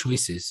individual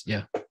choices.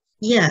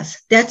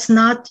 Yes, that's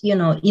not,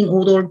 in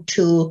order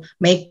to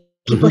make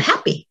people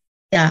happy.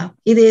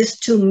 It is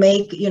to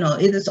make,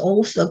 it is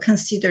also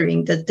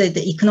considering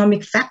the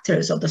economic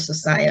factors of the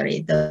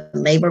society, the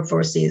labor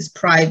forces,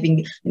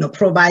 providing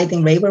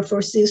labor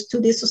forces to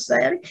the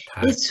society.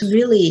 It's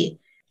really,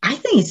 I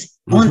think it's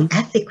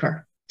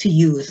unethical to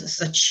use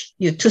such,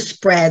 to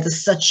spread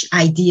such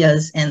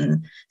ideas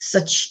and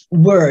such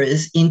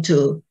words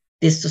into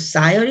this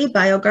society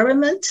by a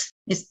government.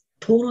 It's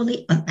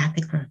totally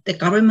unethical. The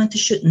government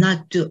should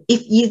not do,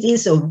 if it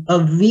is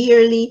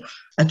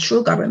a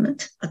true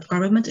government, a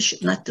government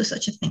should not do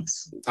such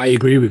things. I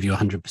agree with you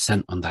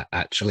 100% on that,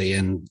 actually.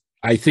 And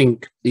I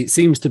think it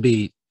seems to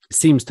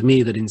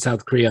me that in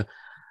South Korea,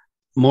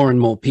 more and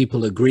more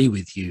people agree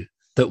with you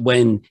that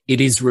when it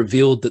is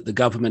revealed that the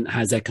government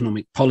has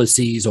economic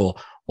policies or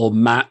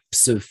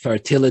maps of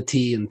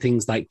fertility and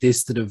things like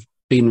this that have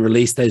been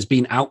released, there's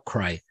been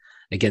outcry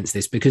against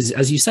this, because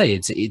as you say,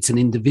 it's an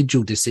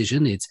individual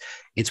decision.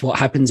 It's what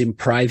happens in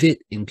private,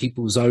 in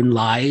people's own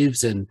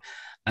lives, and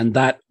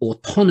that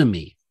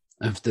autonomy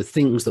of the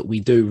things that we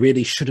do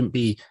really shouldn't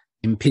be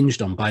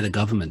impinged on by the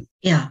government.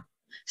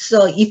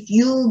 So if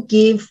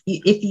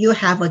you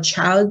have a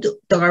child,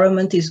 the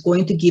government is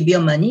going to give you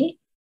money.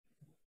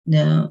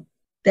 No,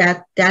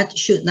 that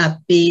should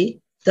not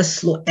be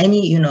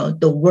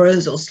the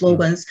words or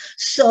slogans.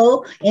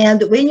 So,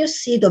 and when you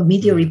see the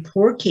media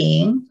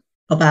reporting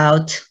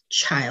about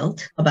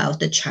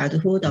the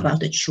childhood, about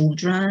the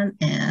children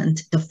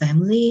and the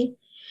family,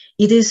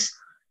 it is,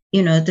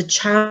 the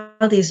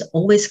child is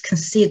always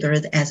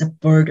considered as a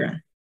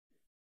burden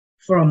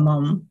for a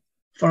mom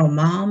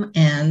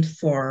and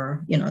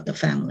for, the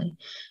family.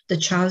 The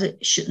child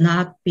should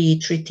not be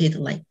treated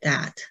like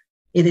that.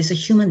 It is a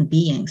human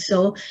being.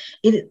 So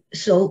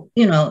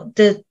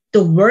the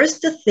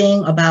worst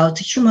thing about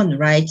human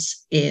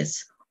rights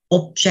is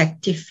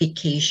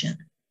objectification.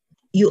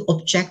 You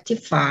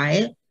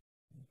objectify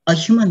a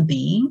human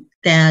being,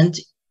 then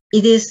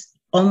it is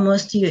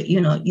almost,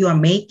 you are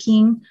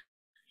making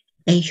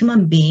a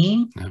human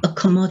being a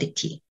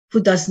commodity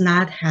who does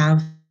not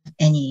have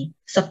any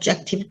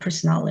subjective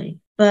personality.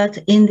 But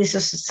in this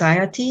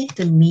society,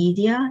 the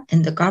media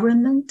and the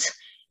government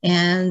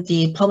and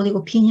the public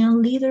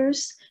opinion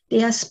leaders,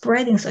 they are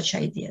spreading such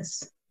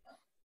ideas.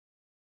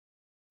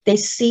 They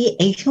see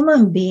a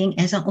human being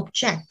as an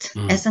object,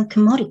 as a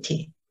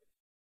commodity.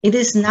 It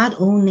is not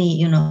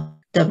only,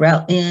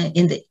 about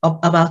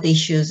the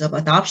issues of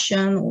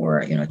adoption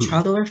or,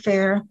 child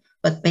welfare,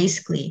 but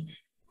basically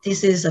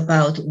this is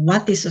about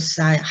what this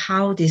society,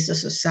 how this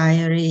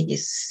society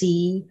is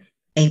see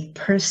a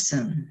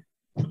person,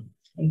 a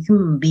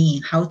human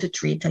being, how to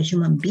treat a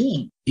human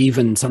being.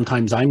 Even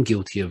sometimes I'm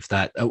guilty of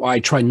that. I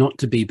try not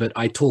to be, but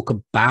I talk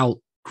about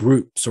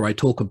groups, or I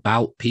talk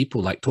about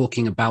people, like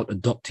talking about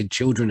adopted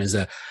children as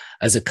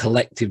a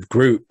collective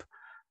group,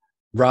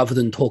 rather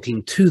than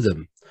talking to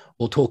them,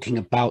 or talking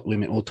about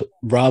women, or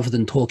rather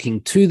than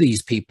talking to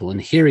these people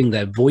and hearing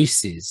their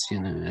voices,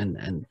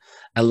 and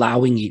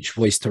allowing each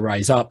voice to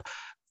rise up.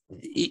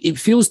 It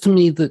feels to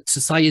me that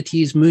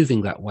society is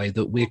moving that way,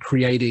 that we're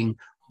creating,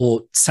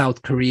 or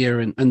South Korea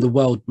and the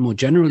world more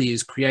generally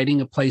is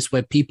creating a place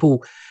where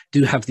people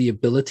do have the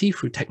ability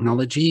through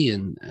technology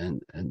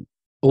and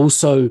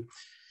also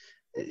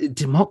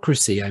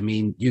democracy. I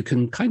mean, you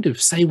can kind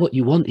of say what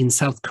you want in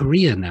South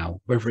Korea now,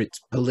 whether it's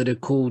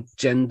political,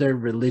 gender,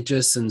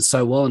 religious, and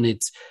so on.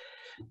 It's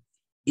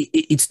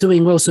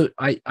doing well. So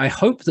I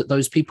hope that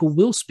those people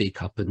will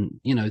speak up, and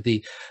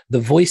the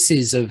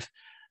voices of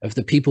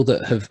the people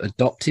that have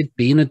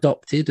been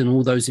adopted, and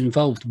all those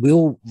involved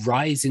will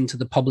rise into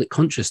the public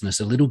consciousness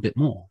a little bit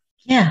more.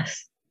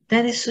 Yes,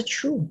 that is so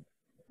true.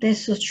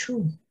 That's so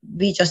true.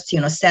 We just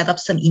set up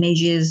some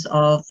images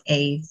of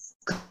a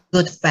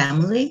good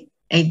family.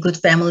 A good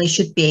family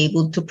should be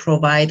able to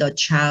provide a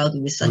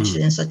child with such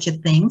and such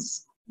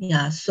things.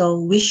 Yeah, so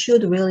we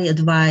should really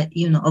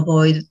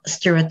avoid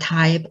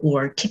stereotype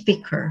or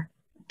typical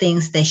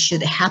things that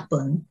should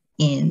happen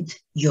in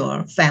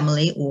your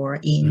family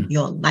or in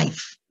your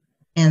life.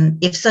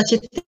 And if such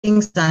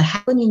things that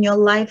happen in your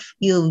life,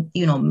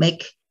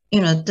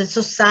 the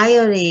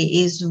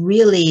society is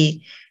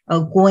really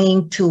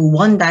going to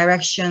one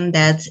direction,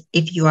 that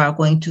if you are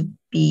going to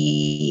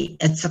be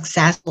a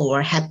successful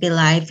or happy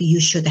life,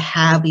 you should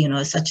have,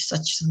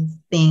 such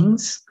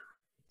things.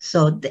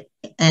 So,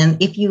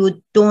 and if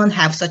you don't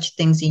have such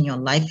things in your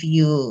life,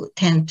 you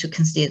tend to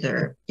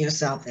consider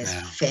yourself as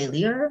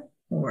failure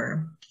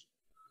or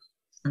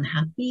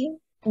unhappy.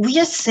 We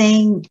are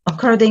saying,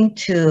 according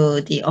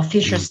to the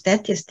official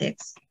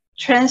statistics,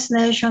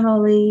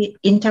 transnationally,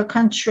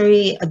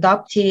 intercountry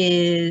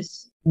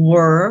adoptees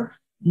were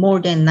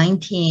more than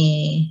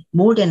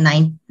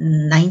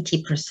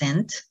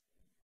 90%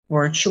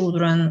 were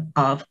children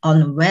of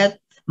unwed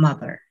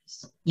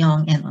mothers,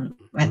 young and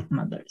unwed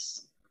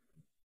mothers.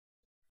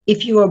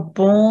 If you were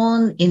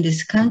born in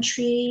this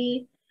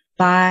country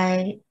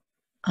by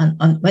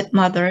unwed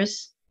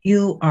mothers,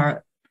 you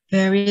are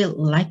very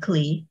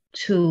likely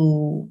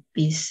to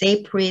be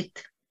separated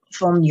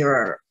from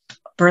your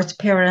birth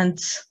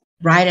parents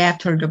right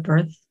after the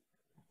birth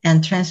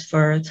and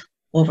transferred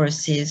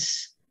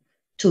overseas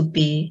to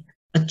be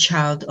a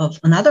child of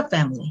another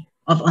family,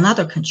 of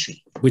another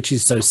country. Which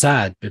is so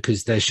sad,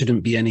 because there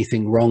shouldn't be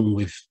anything wrong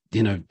with,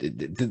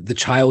 the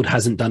child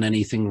hasn't done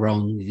anything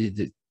wrong.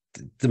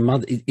 The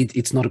mother,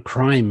 it's not a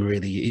crime,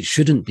 really. It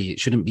shouldn't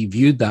be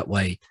viewed that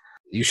way.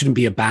 You shouldn't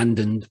be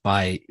abandoned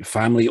by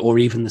family or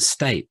even the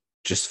state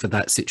just for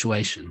that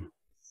situation.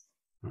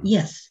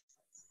 Yes.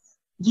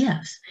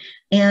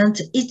 And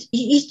it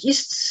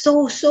is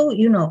so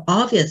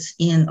obvious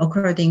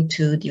according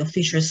to the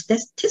official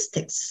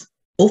statistics,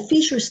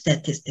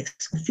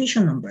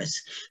 official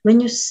numbers. When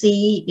you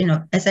see,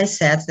 as I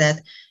said,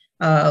 that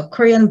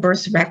Korean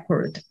birth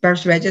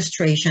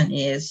registration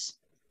is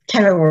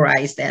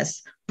categorized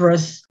as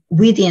birth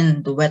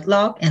within the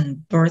wedlock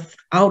and birth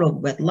out of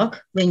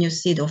wedlock. When you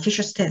see the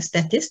official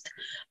statistics,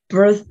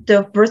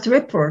 the birth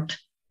report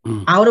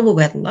out of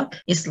wedlock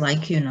is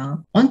like,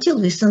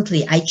 until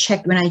recently,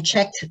 when I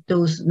checked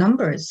those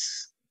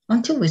numbers,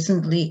 until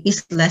recently,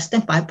 it's less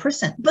than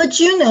 5%. But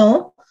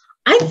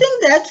I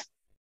think that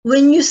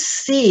when you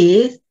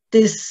see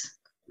this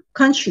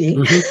country,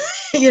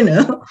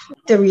 Mm-hmm.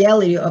 the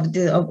reality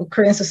of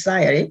Korean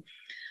society.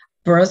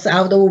 Birth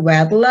out of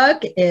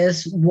wedlock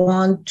is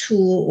 1, 2,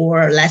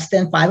 or less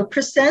than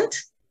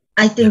 5%.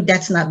 I think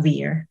that's not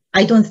rare.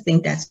 I don't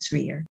think that's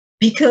rare.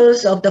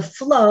 Because of the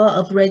flaw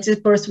of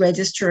birth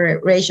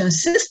registration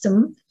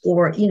system,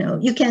 or,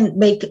 you can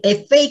make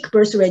a fake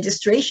birth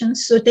registration.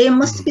 So there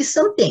must be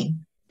something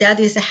that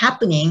is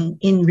happening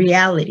in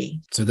reality.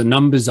 So the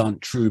numbers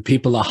aren't true.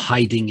 People are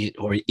hiding it,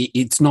 or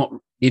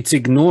it's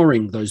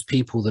ignoring those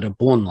people that are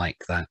born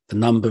like that. The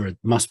number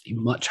must be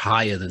much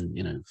higher than,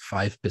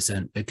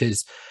 5%,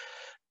 because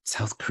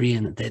South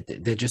Korean,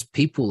 they're just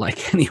people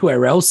like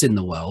anywhere else in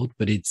the world,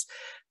 but it's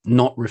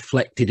not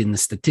reflected in the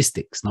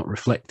statistics, not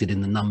reflected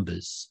in the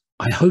numbers.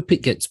 I hope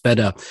it gets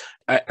better.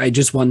 I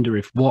just wonder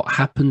if what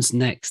happens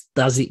next,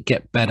 does it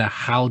get better?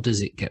 How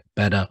does it get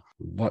better?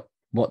 What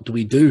do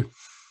we do?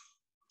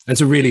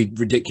 That's a really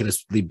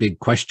ridiculously big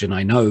question,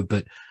 I know,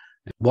 but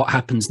what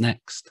happens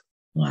next?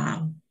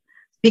 Wow.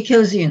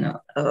 Because,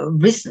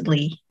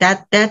 recently,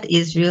 that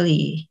is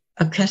really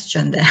a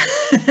question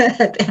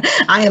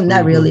that I am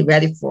not really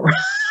ready for.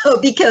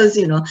 Because,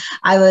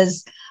 I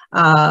was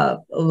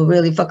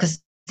really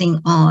focusing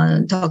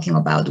on talking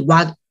about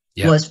what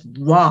was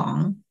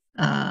wrong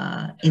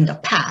in the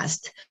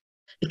past,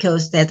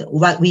 because that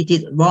what we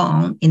did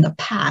wrong in the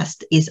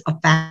past is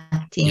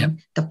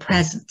affecting the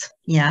present.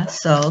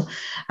 So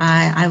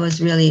I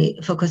was really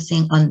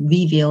focusing on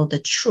reveal the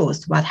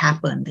truth, what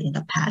happened in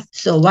the past.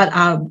 So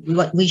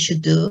what we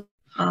should do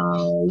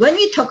when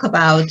we talk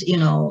about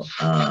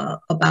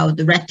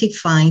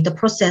rectifying the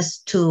process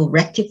to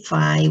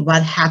rectify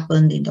what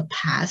happened in the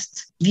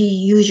past, we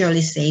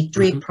usually say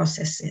 3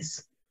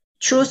 processes: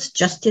 truth,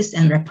 justice,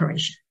 and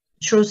reparation.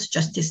 Truth,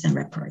 justice, and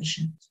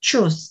reparation.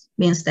 Truth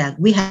means that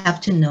we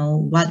have to know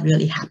what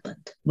really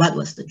happened. What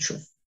was the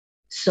truth?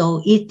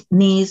 So it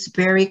needs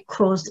very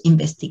close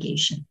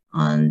investigation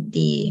on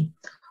the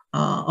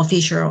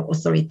official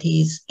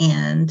authorities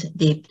and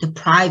the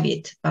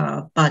private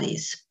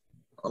bodies,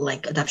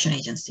 like adoption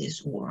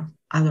agencies or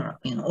other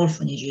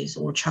orphanages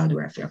or child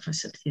welfare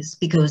facilities,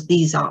 because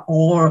these are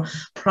all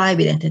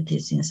private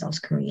entities in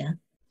South Korea.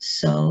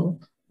 So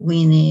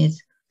we need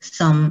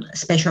some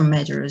special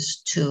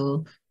measures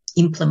to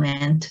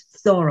implement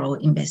thorough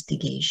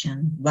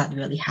investigation, what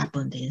really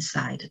happened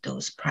inside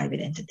those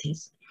private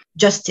entities.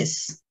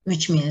 Justice,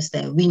 which means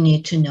that we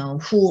need to know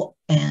who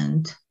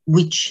and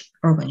which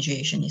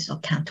organization is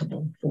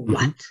accountable for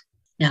what.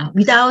 Now,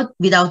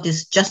 without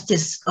this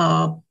justice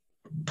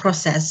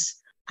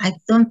process, I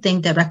don't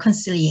think that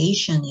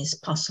reconciliation is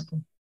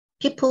possible.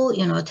 People,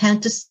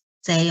 tend to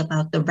say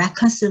about the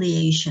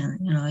reconciliation,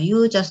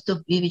 you just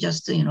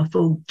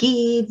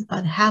forgive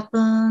what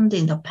happened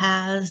in the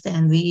past,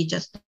 and we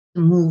just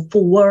move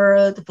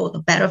forward for the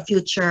better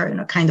future,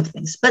 kind of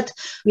things. But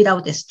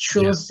without this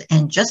truth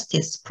and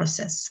justice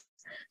process,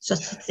 such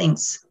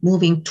things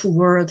moving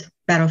toward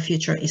better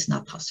future is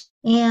not possible.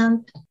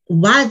 And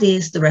what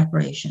is the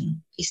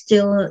reparation? It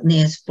still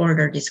needs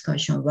further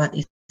discussion. What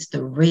is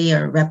the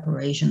real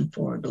reparation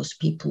for those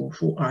people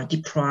who are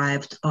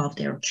deprived of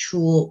their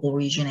true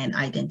origin and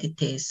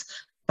identities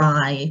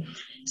by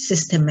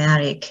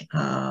systematic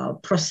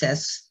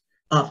process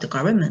of the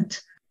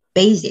government,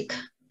 basic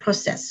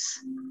process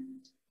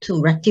to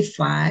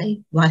rectify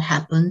what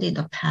happened in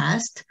the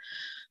past.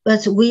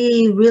 But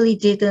we really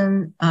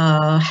didn't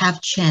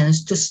have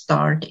chance to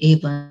start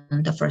even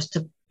the first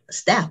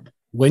step.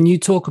 When you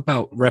talk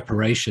about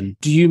reparation,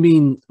 do you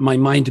mean, my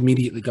mind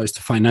immediately goes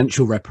to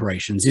financial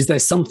reparations? Is there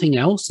something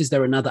else? Is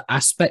there another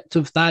aspect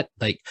of that,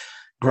 like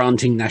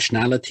granting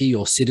nationality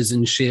or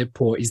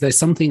citizenship, or is there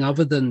something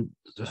other than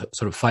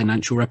sort of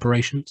financial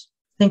reparations?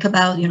 Think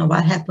about,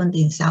 what happened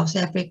in South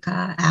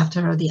Africa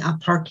after the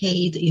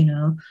apartheid,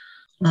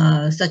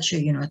 such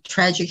a,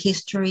 tragic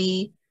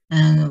history,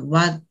 and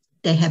what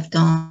they have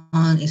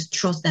done is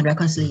Truth and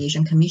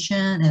Reconciliation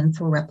Commission. And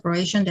for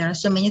reparation, there are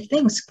so many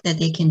things that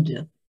they can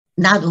do.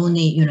 Not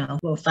only,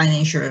 for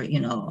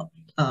financial,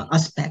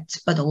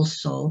 aspects, but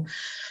also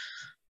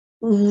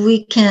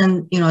we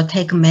can,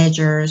 take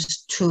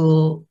measures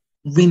to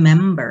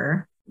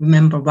remember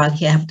what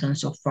he have done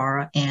so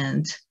far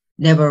and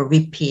never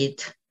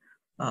repeat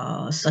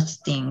such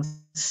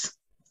things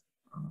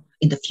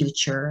in the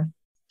future.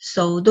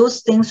 So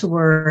those things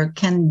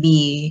can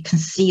be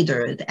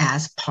considered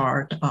as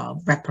part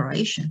of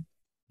reparation.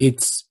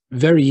 It's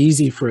very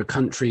easy for a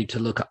country to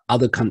look at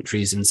other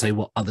countries and say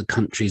what other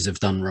countries have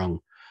done wrong,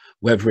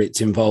 whether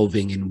it's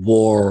involving in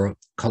war,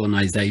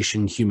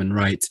 colonization, human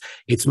rights.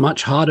 It's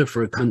much harder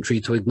for a country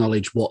to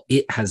acknowledge what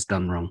it has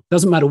done wrong.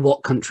 Doesn't matter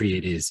what country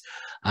it is.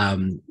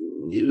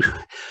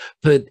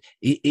 But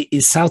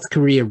is South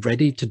Korea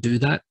ready to do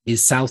that?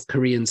 Is South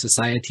Korean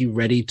society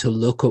ready to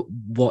look at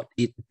what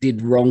it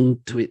did wrong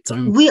to its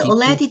own We people?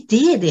 already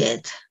did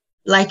it,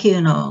 like,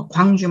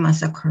 Gwangju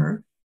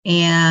massacre.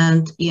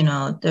 And,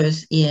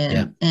 there's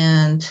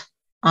and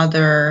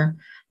other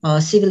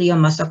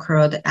civilian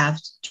massacred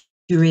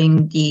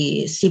during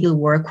the Civil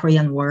War,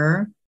 Korean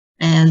War.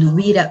 And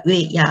it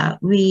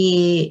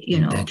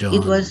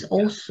was Daejeon.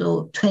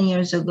 also 20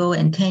 years ago,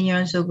 and 10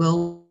 years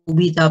ago,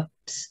 we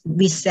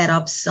set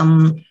up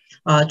some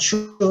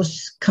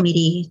truth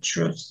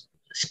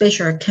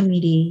special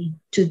committee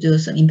to do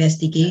some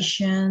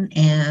investigation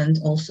and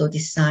also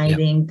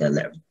deciding the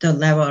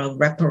level of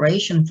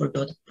reparation for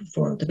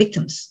the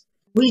victims.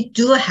 We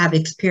do have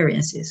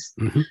experiences,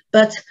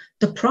 but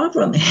the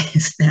problem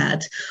is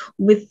that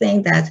we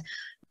think that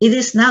it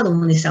is not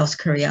only South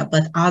Korea,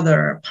 but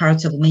other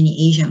parts of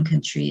many Asian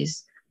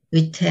countries.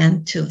 We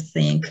tend to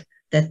think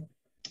that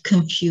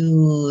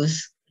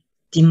confuse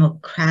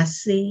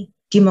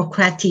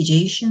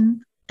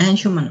democratization and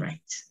human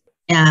rights.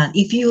 And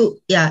if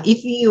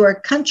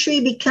your country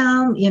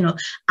become,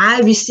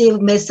 I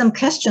made some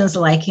questions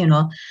like,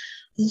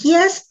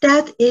 yes,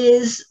 that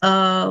is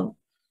about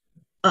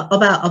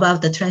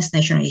the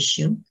transnational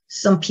issue.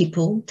 Some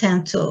people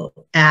tend to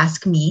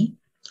ask me,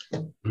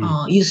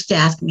 used to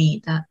ask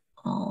me that,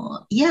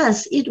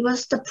 yes, it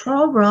was the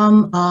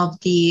problem of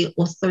the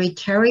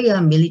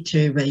authoritarian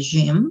military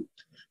regime.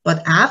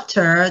 But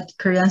after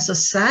Korean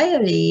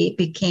society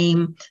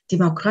became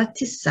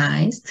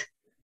democratized,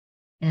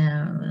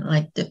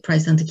 like the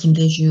President Kim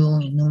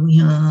Dae-jung,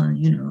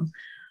 Noon-hyun,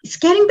 it's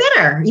getting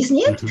better, isn't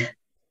it?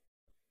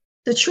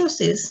 The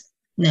truth is,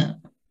 no.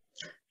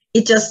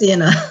 It just,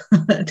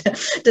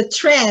 the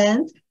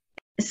trend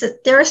is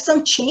that there are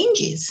some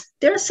changes.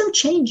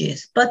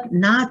 But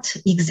not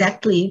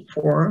exactly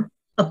for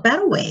a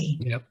better way.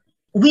 Yep.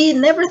 We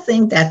never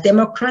think that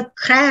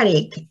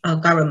democratic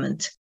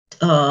government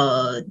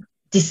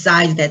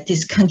decide that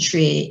this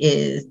country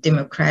is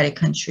democratic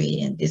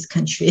country and this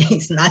country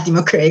is not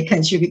democratic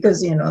country,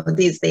 because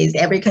these days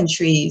every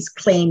country is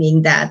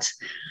claiming that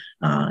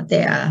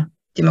they are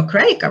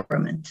democratic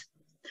government,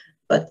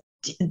 but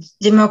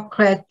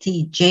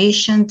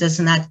democratization does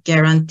not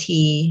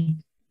guarantee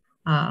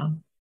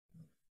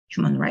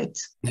human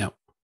rights. Yeah,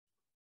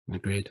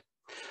 agreed.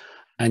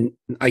 And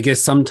I guess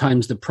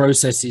sometimes the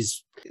process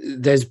is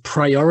there's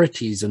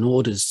priorities and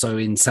orders. So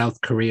in South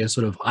Korea,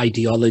 sort of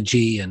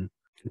ideology and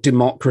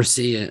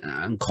democracy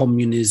and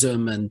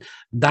communism, and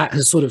that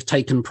has sort of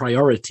taken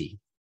priority.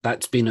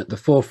 That's been at the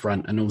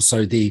forefront. And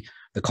also the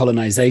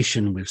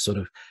colonization with sort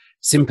of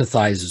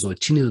sympathizers or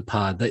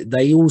친일파,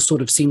 they all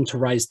sort of seem to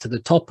rise to the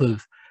top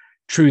of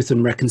truth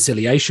and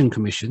reconciliation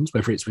commissions,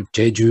 whether it's with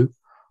Jeju,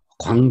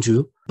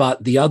 Gwangju,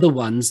 but the other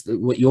ones,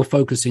 what you're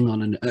focusing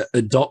on, an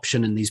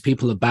adoption and these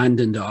people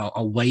abandoned,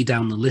 are way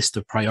down the list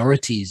of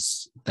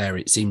priorities there,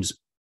 it seems,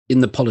 in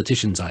the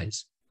politicians'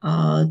 eyes.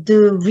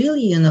 The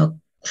really,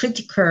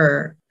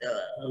 critical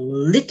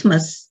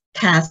litmus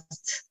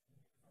test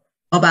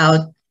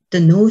about the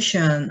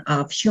notion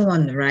of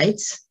human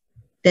rights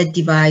that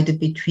divide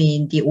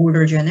between the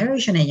older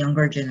generation and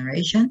younger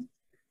generation,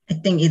 I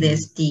think it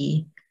is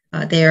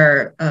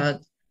their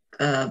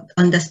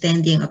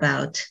understanding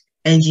about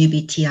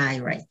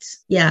LGBTI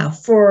rights. Yeah,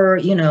 for,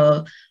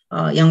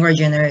 younger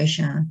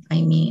generation,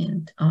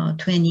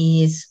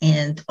 20s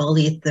and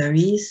early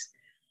 30s,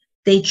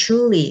 they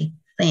truly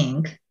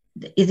think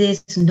it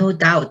is no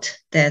doubt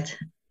that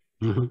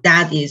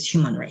that is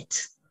human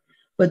rights.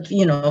 But,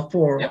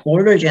 for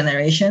older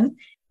generation,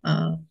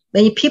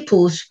 many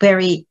people's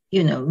very,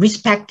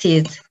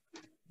 respected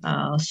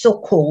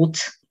so-called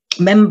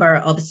member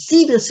of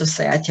civil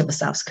society of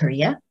South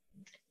Korea,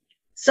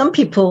 some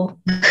people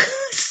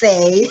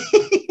say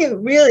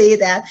really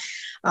that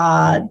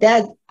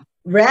that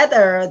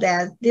rather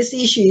that this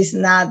issue is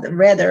not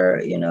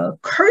rather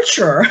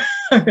cultural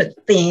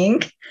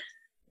thing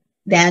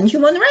than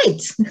human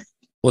rights.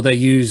 Or they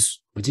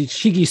use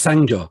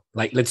시기상조,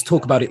 like let's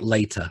talk about it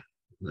later.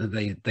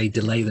 They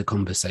delay the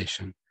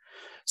conversation.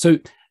 So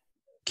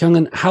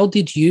Kyungeun, how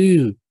did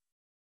you,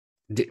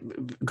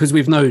 because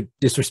we've no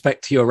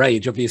disrespect to your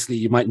age, obviously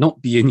you might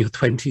not be in your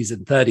 20s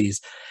and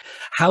 30s.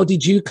 How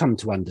did you come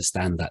to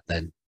understand that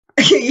then?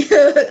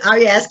 Are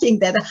you asking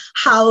that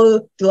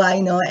how do I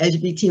know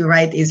LGBT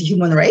right is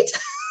human rights?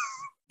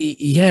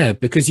 Yeah,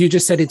 because you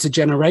just said it's a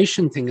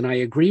generation thing, and I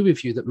agree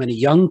with you that many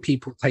young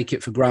people take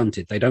it for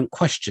granted. They don't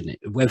question it,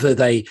 whether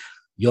they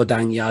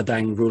Yodang,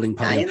 Yadang, ruling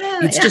party.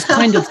 It's just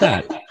kind of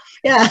that.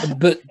 Yeah.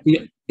 But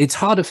it's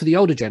harder for the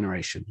older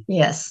generation.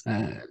 Yes.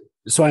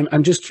 So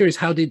I'm just curious,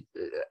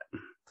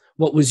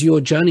 what was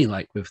your journey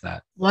like with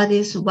that? What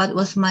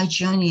was my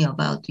journey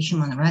about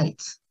human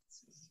rights?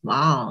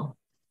 Wow.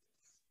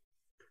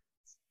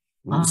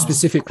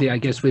 Specifically, I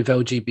guess with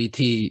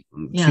LGBT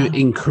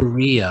in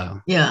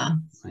Korea. Yeah.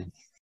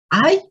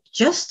 I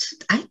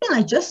think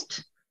I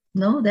just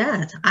know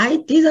that I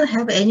didn't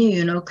have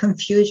any,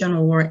 confusion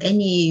or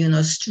any,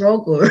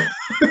 struggle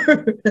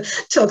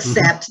to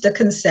accept the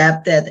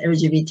concept that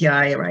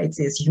LGBTI rights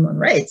is human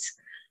rights.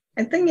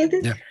 I think it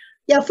is.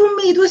 Yeah, for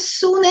me, it was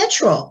so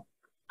natural.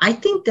 I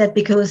think that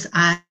because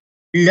I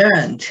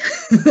learned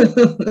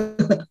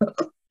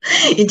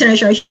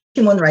international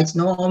human rights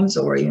norms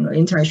or,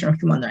 international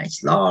human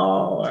rights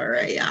law, or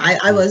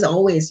I was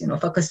always,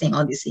 focusing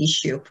on this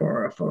issue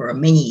for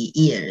many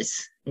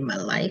years in my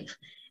life.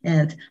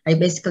 And I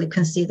basically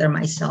consider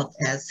myself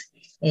as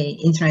a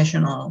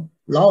international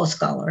law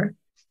scholar.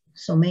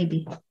 So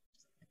maybe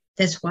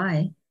that's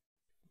why.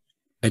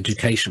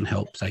 Education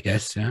helps, I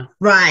guess. Yeah.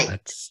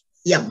 Right.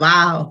 Yeah.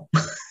 Wow.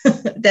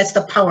 That's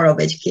the power of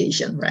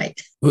education, right?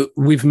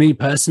 With me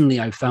personally,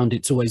 I've found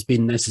it's always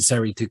been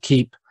necessary to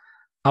keep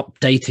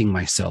updating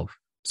myself.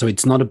 So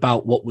it's not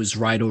about what was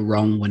right or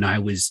wrong when I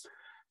was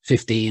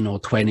 15 or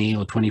 20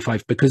 or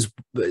 25, because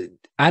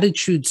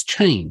attitudes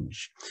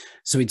change.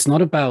 So it's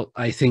not about,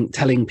 I think,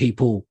 telling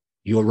people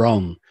you're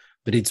wrong,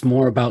 but it's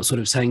more about sort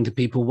of saying to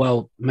people,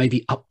 well,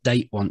 maybe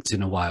update once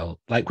in a while.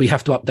 Like we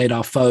have to update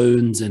our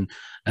phones and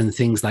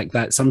things like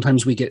that.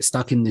 Sometimes we get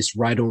stuck in this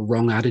right or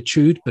wrong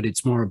attitude, but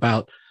it's more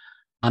about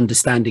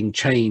understanding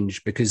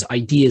change, because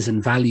ideas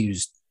and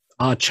values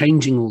are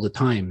changing all the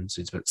time.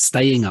 So it's about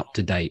staying up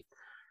to date,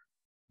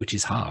 which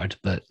is hard,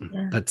 but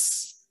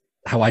that's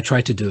how I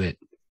try to do it.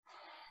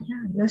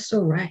 Yeah, you're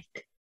so right.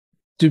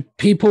 Do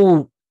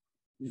people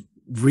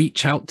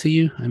reach out to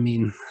you? I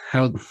mean,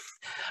 how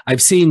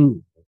I've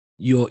seen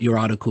your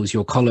articles,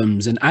 your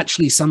columns, and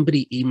actually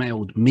somebody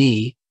emailed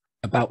me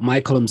about my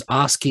columns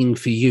asking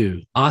for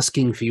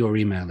your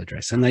email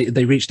address, and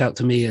they reached out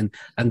to me, and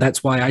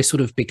that's why I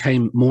sort of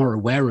became more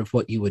aware of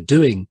what you were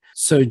doing.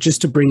 So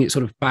just to bring it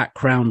sort of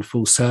background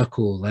full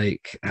circle,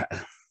 like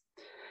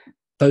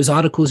those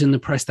articles in the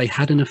press, they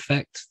had an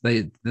effect.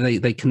 They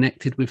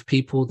connected with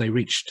people. They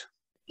reached.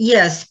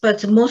 Yes,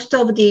 but most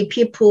of the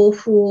people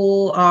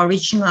who are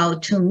reaching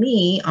out to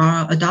me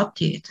are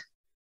adoptees.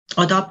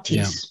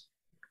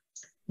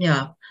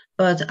 Yeah,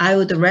 but I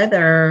would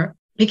rather,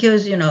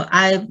 because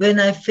when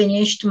I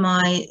finished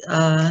my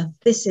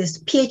thesis,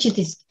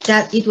 PhD,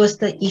 that it was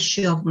the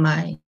issue of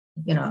my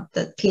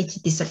the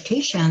PhD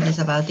dissertation is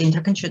about the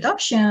intercountry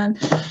adoption,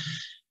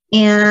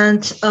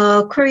 and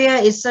Korea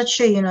is such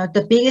a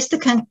the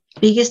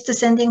biggest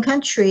sending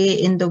country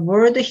in the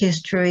world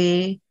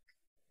history.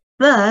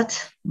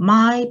 But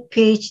my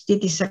PhD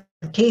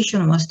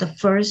dissertation was the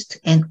first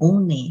and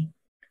only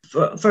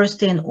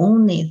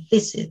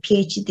thesis,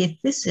 PhD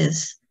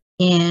thesis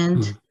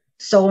in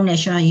Seoul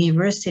National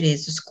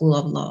University's School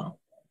of Law.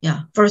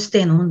 Yeah, first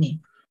and only,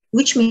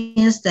 which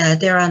means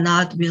that there are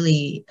not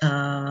really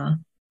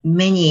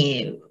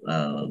many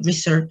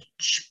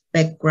research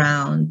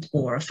background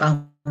or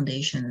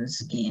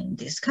foundations in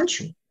this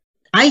country.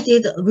 I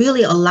did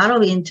really a lot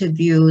of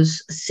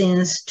interviews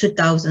since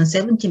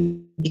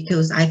 2017,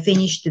 because I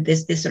finished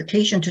this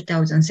dissertation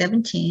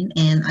 2017,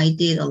 and I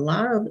did a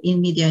lot of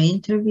in-media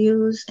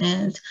interviews,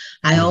 and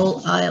I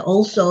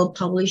also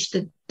published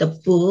the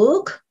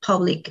book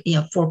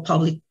for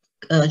public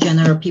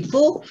general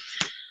people,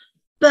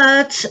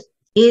 but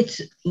it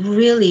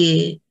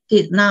really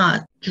did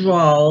not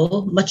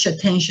draw much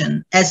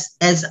attention as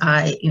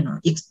I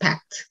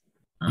expect.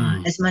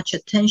 As much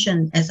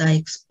attention as I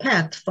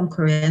expect from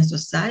Korean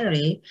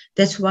society.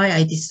 That's why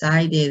I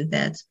decided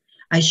that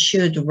I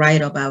should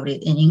write about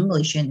it in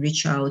English and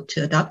reach out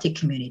to adopted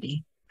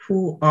community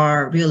who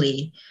are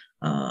really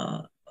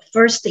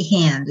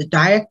first-hand,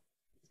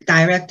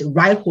 direct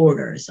right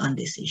holders on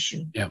this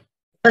issue. Yeah.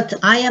 But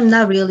I am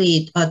not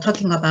really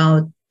talking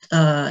about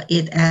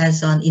it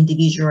as an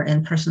individual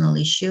and personal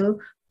issue,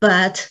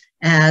 but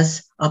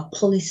as a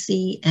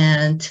policy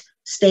and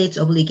state's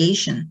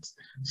obligations.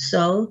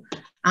 So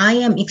I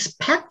am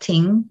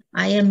expecting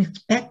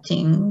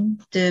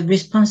the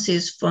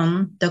responses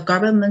from the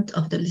government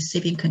of the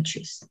receiving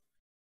countries,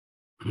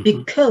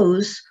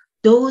 because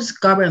those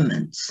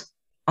governments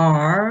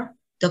are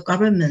the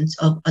governments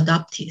of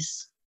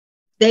adoptees.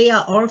 They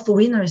are all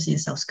foreigners in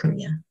South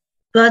Korea,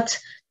 but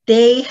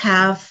they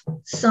have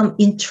some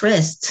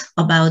interest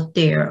about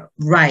their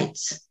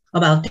rights,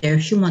 about their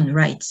human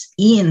rights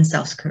in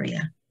South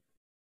Korea.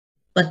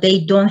 But they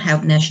don't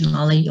have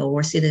nationality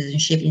or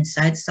citizenship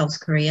inside South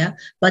Korea,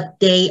 but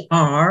they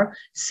are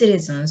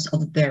citizens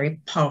of very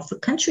powerful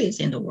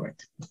countries in the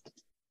world.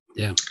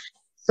 Yeah.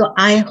 So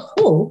I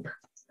hope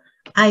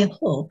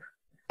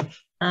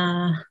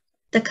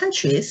the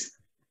countries,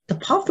 the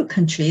powerful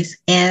countries,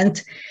 and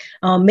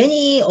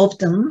many of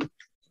them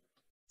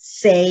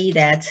say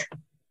that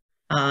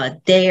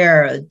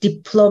their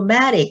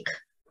diplomatic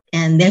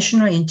and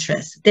national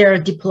interests, their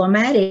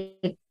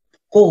diplomatic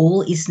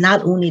goal is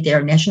not only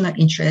their national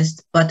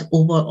interest, but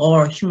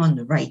overall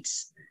human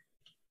rights.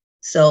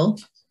 So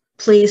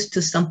please do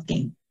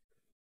something.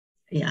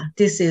 Yeah,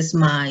 this is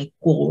my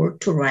goal,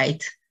 to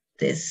write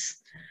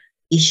this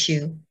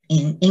issue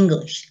in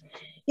English.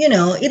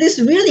 It is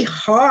really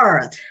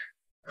hard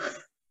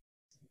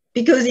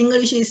because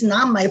English is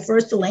not my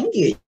first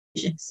language.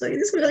 So it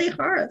is really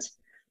hard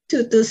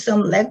to do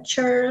some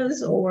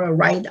lectures or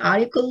write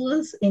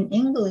articles in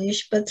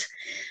English, but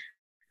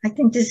I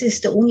think this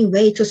is the only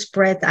way to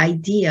spread the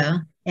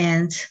idea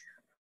and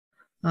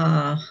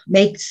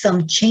make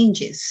some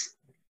changes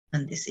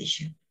on this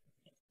issue.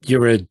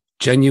 You're a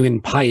genuine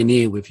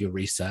pioneer with your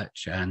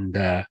research, and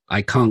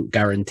I can't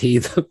guarantee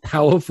that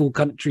powerful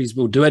countries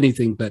will do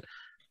anything, but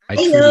I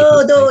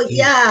know, though,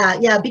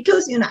 yeah,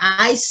 because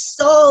I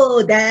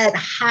saw that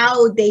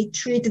how they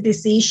treat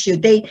this issue.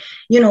 They,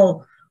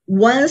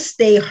 once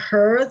they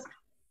heard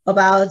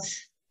about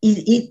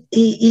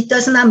it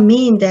does not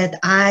mean that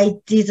I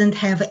didn't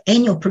have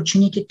any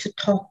opportunity to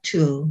talk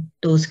to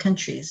those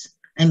countries.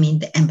 I mean,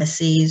 the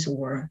embassies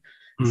or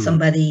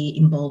somebody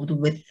involved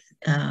with,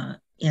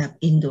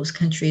 in those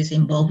countries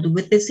involved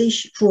with this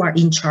issue, who are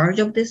in charge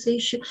of this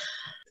issue.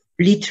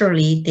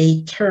 Literally,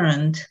 they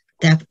turned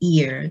deaf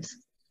ears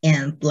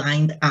and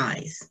blind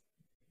eyes.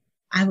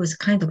 I was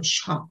kind of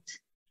shocked.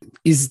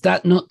 Is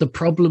that not the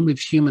problem with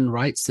human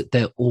rights, that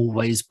they're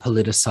always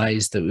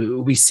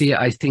politicized? We see it,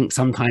 I think,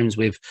 sometimes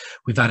with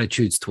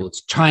attitudes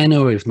towards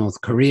China or with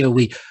North Korea.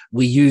 We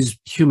use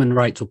human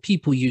rights, or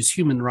people use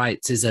human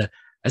rights as a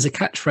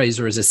catchphrase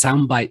or as a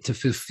soundbite to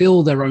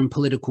fulfill their own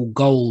political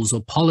goals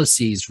or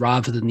policies,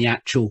 rather than the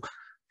actual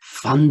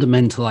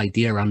fundamental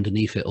idea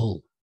underneath it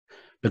all.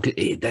 Because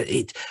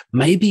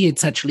maybe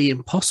it's actually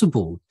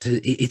impossible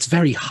it's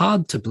very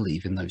hard to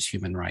believe in those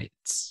human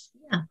rights.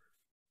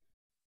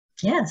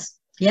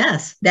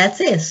 Yes,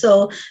 that's it.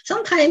 So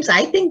sometimes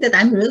I think that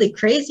I'm really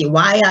crazy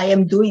why I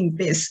am doing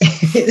this,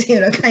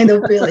 kind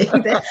of feeling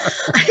that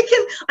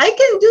I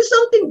can do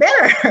something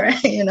better,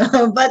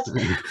 but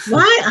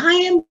why I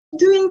am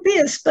doing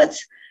this? But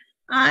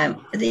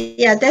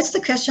that's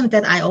the question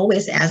that I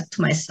always ask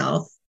to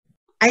myself.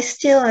 I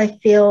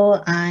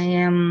feel I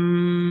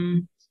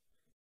am,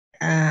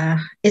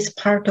 it's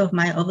part of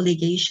my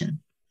obligation,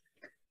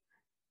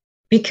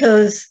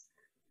 because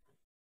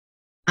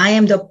I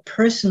am the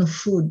person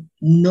who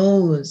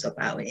knows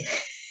about it.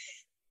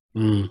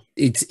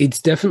 It's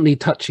definitely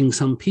touching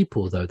some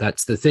people, though.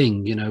 That's the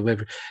thing,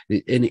 and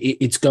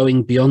it's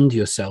going beyond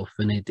yourself,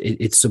 and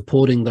it's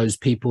supporting those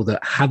people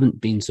that haven't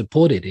been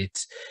supported.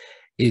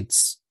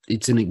 It's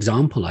an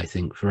example, I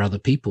think, for other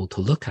people to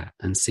look at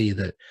and see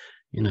that,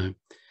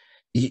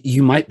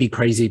 you might be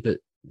crazy, but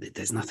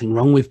there's nothing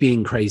wrong with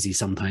being crazy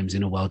sometimes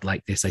in a world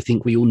like this. I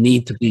think we all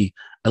need to be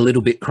a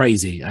little bit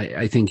crazy.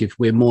 I think if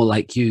we're more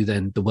like you,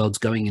 then the world's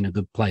going in a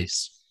good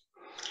place.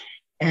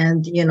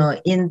 And in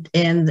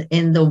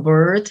the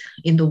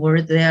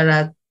world, there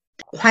are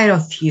quite a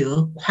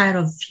few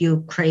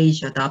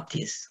crazy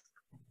adoptees,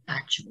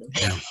 actually.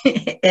 Yeah.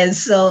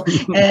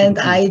 and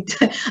I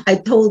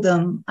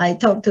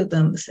talked to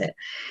them, said,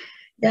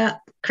 yeah,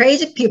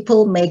 crazy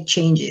people make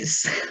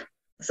changes.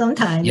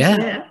 Sometimes,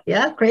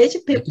 crazy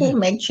people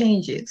make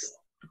changes.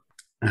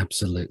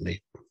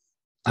 Absolutely.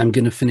 I'm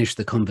going to finish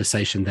the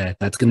conversation there.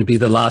 That's going to be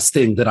the last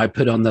thing that I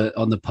put on the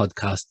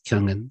podcast,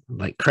 Kyungeun.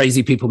 Like,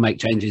 crazy people make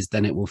changes,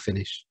 then it will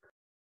finish.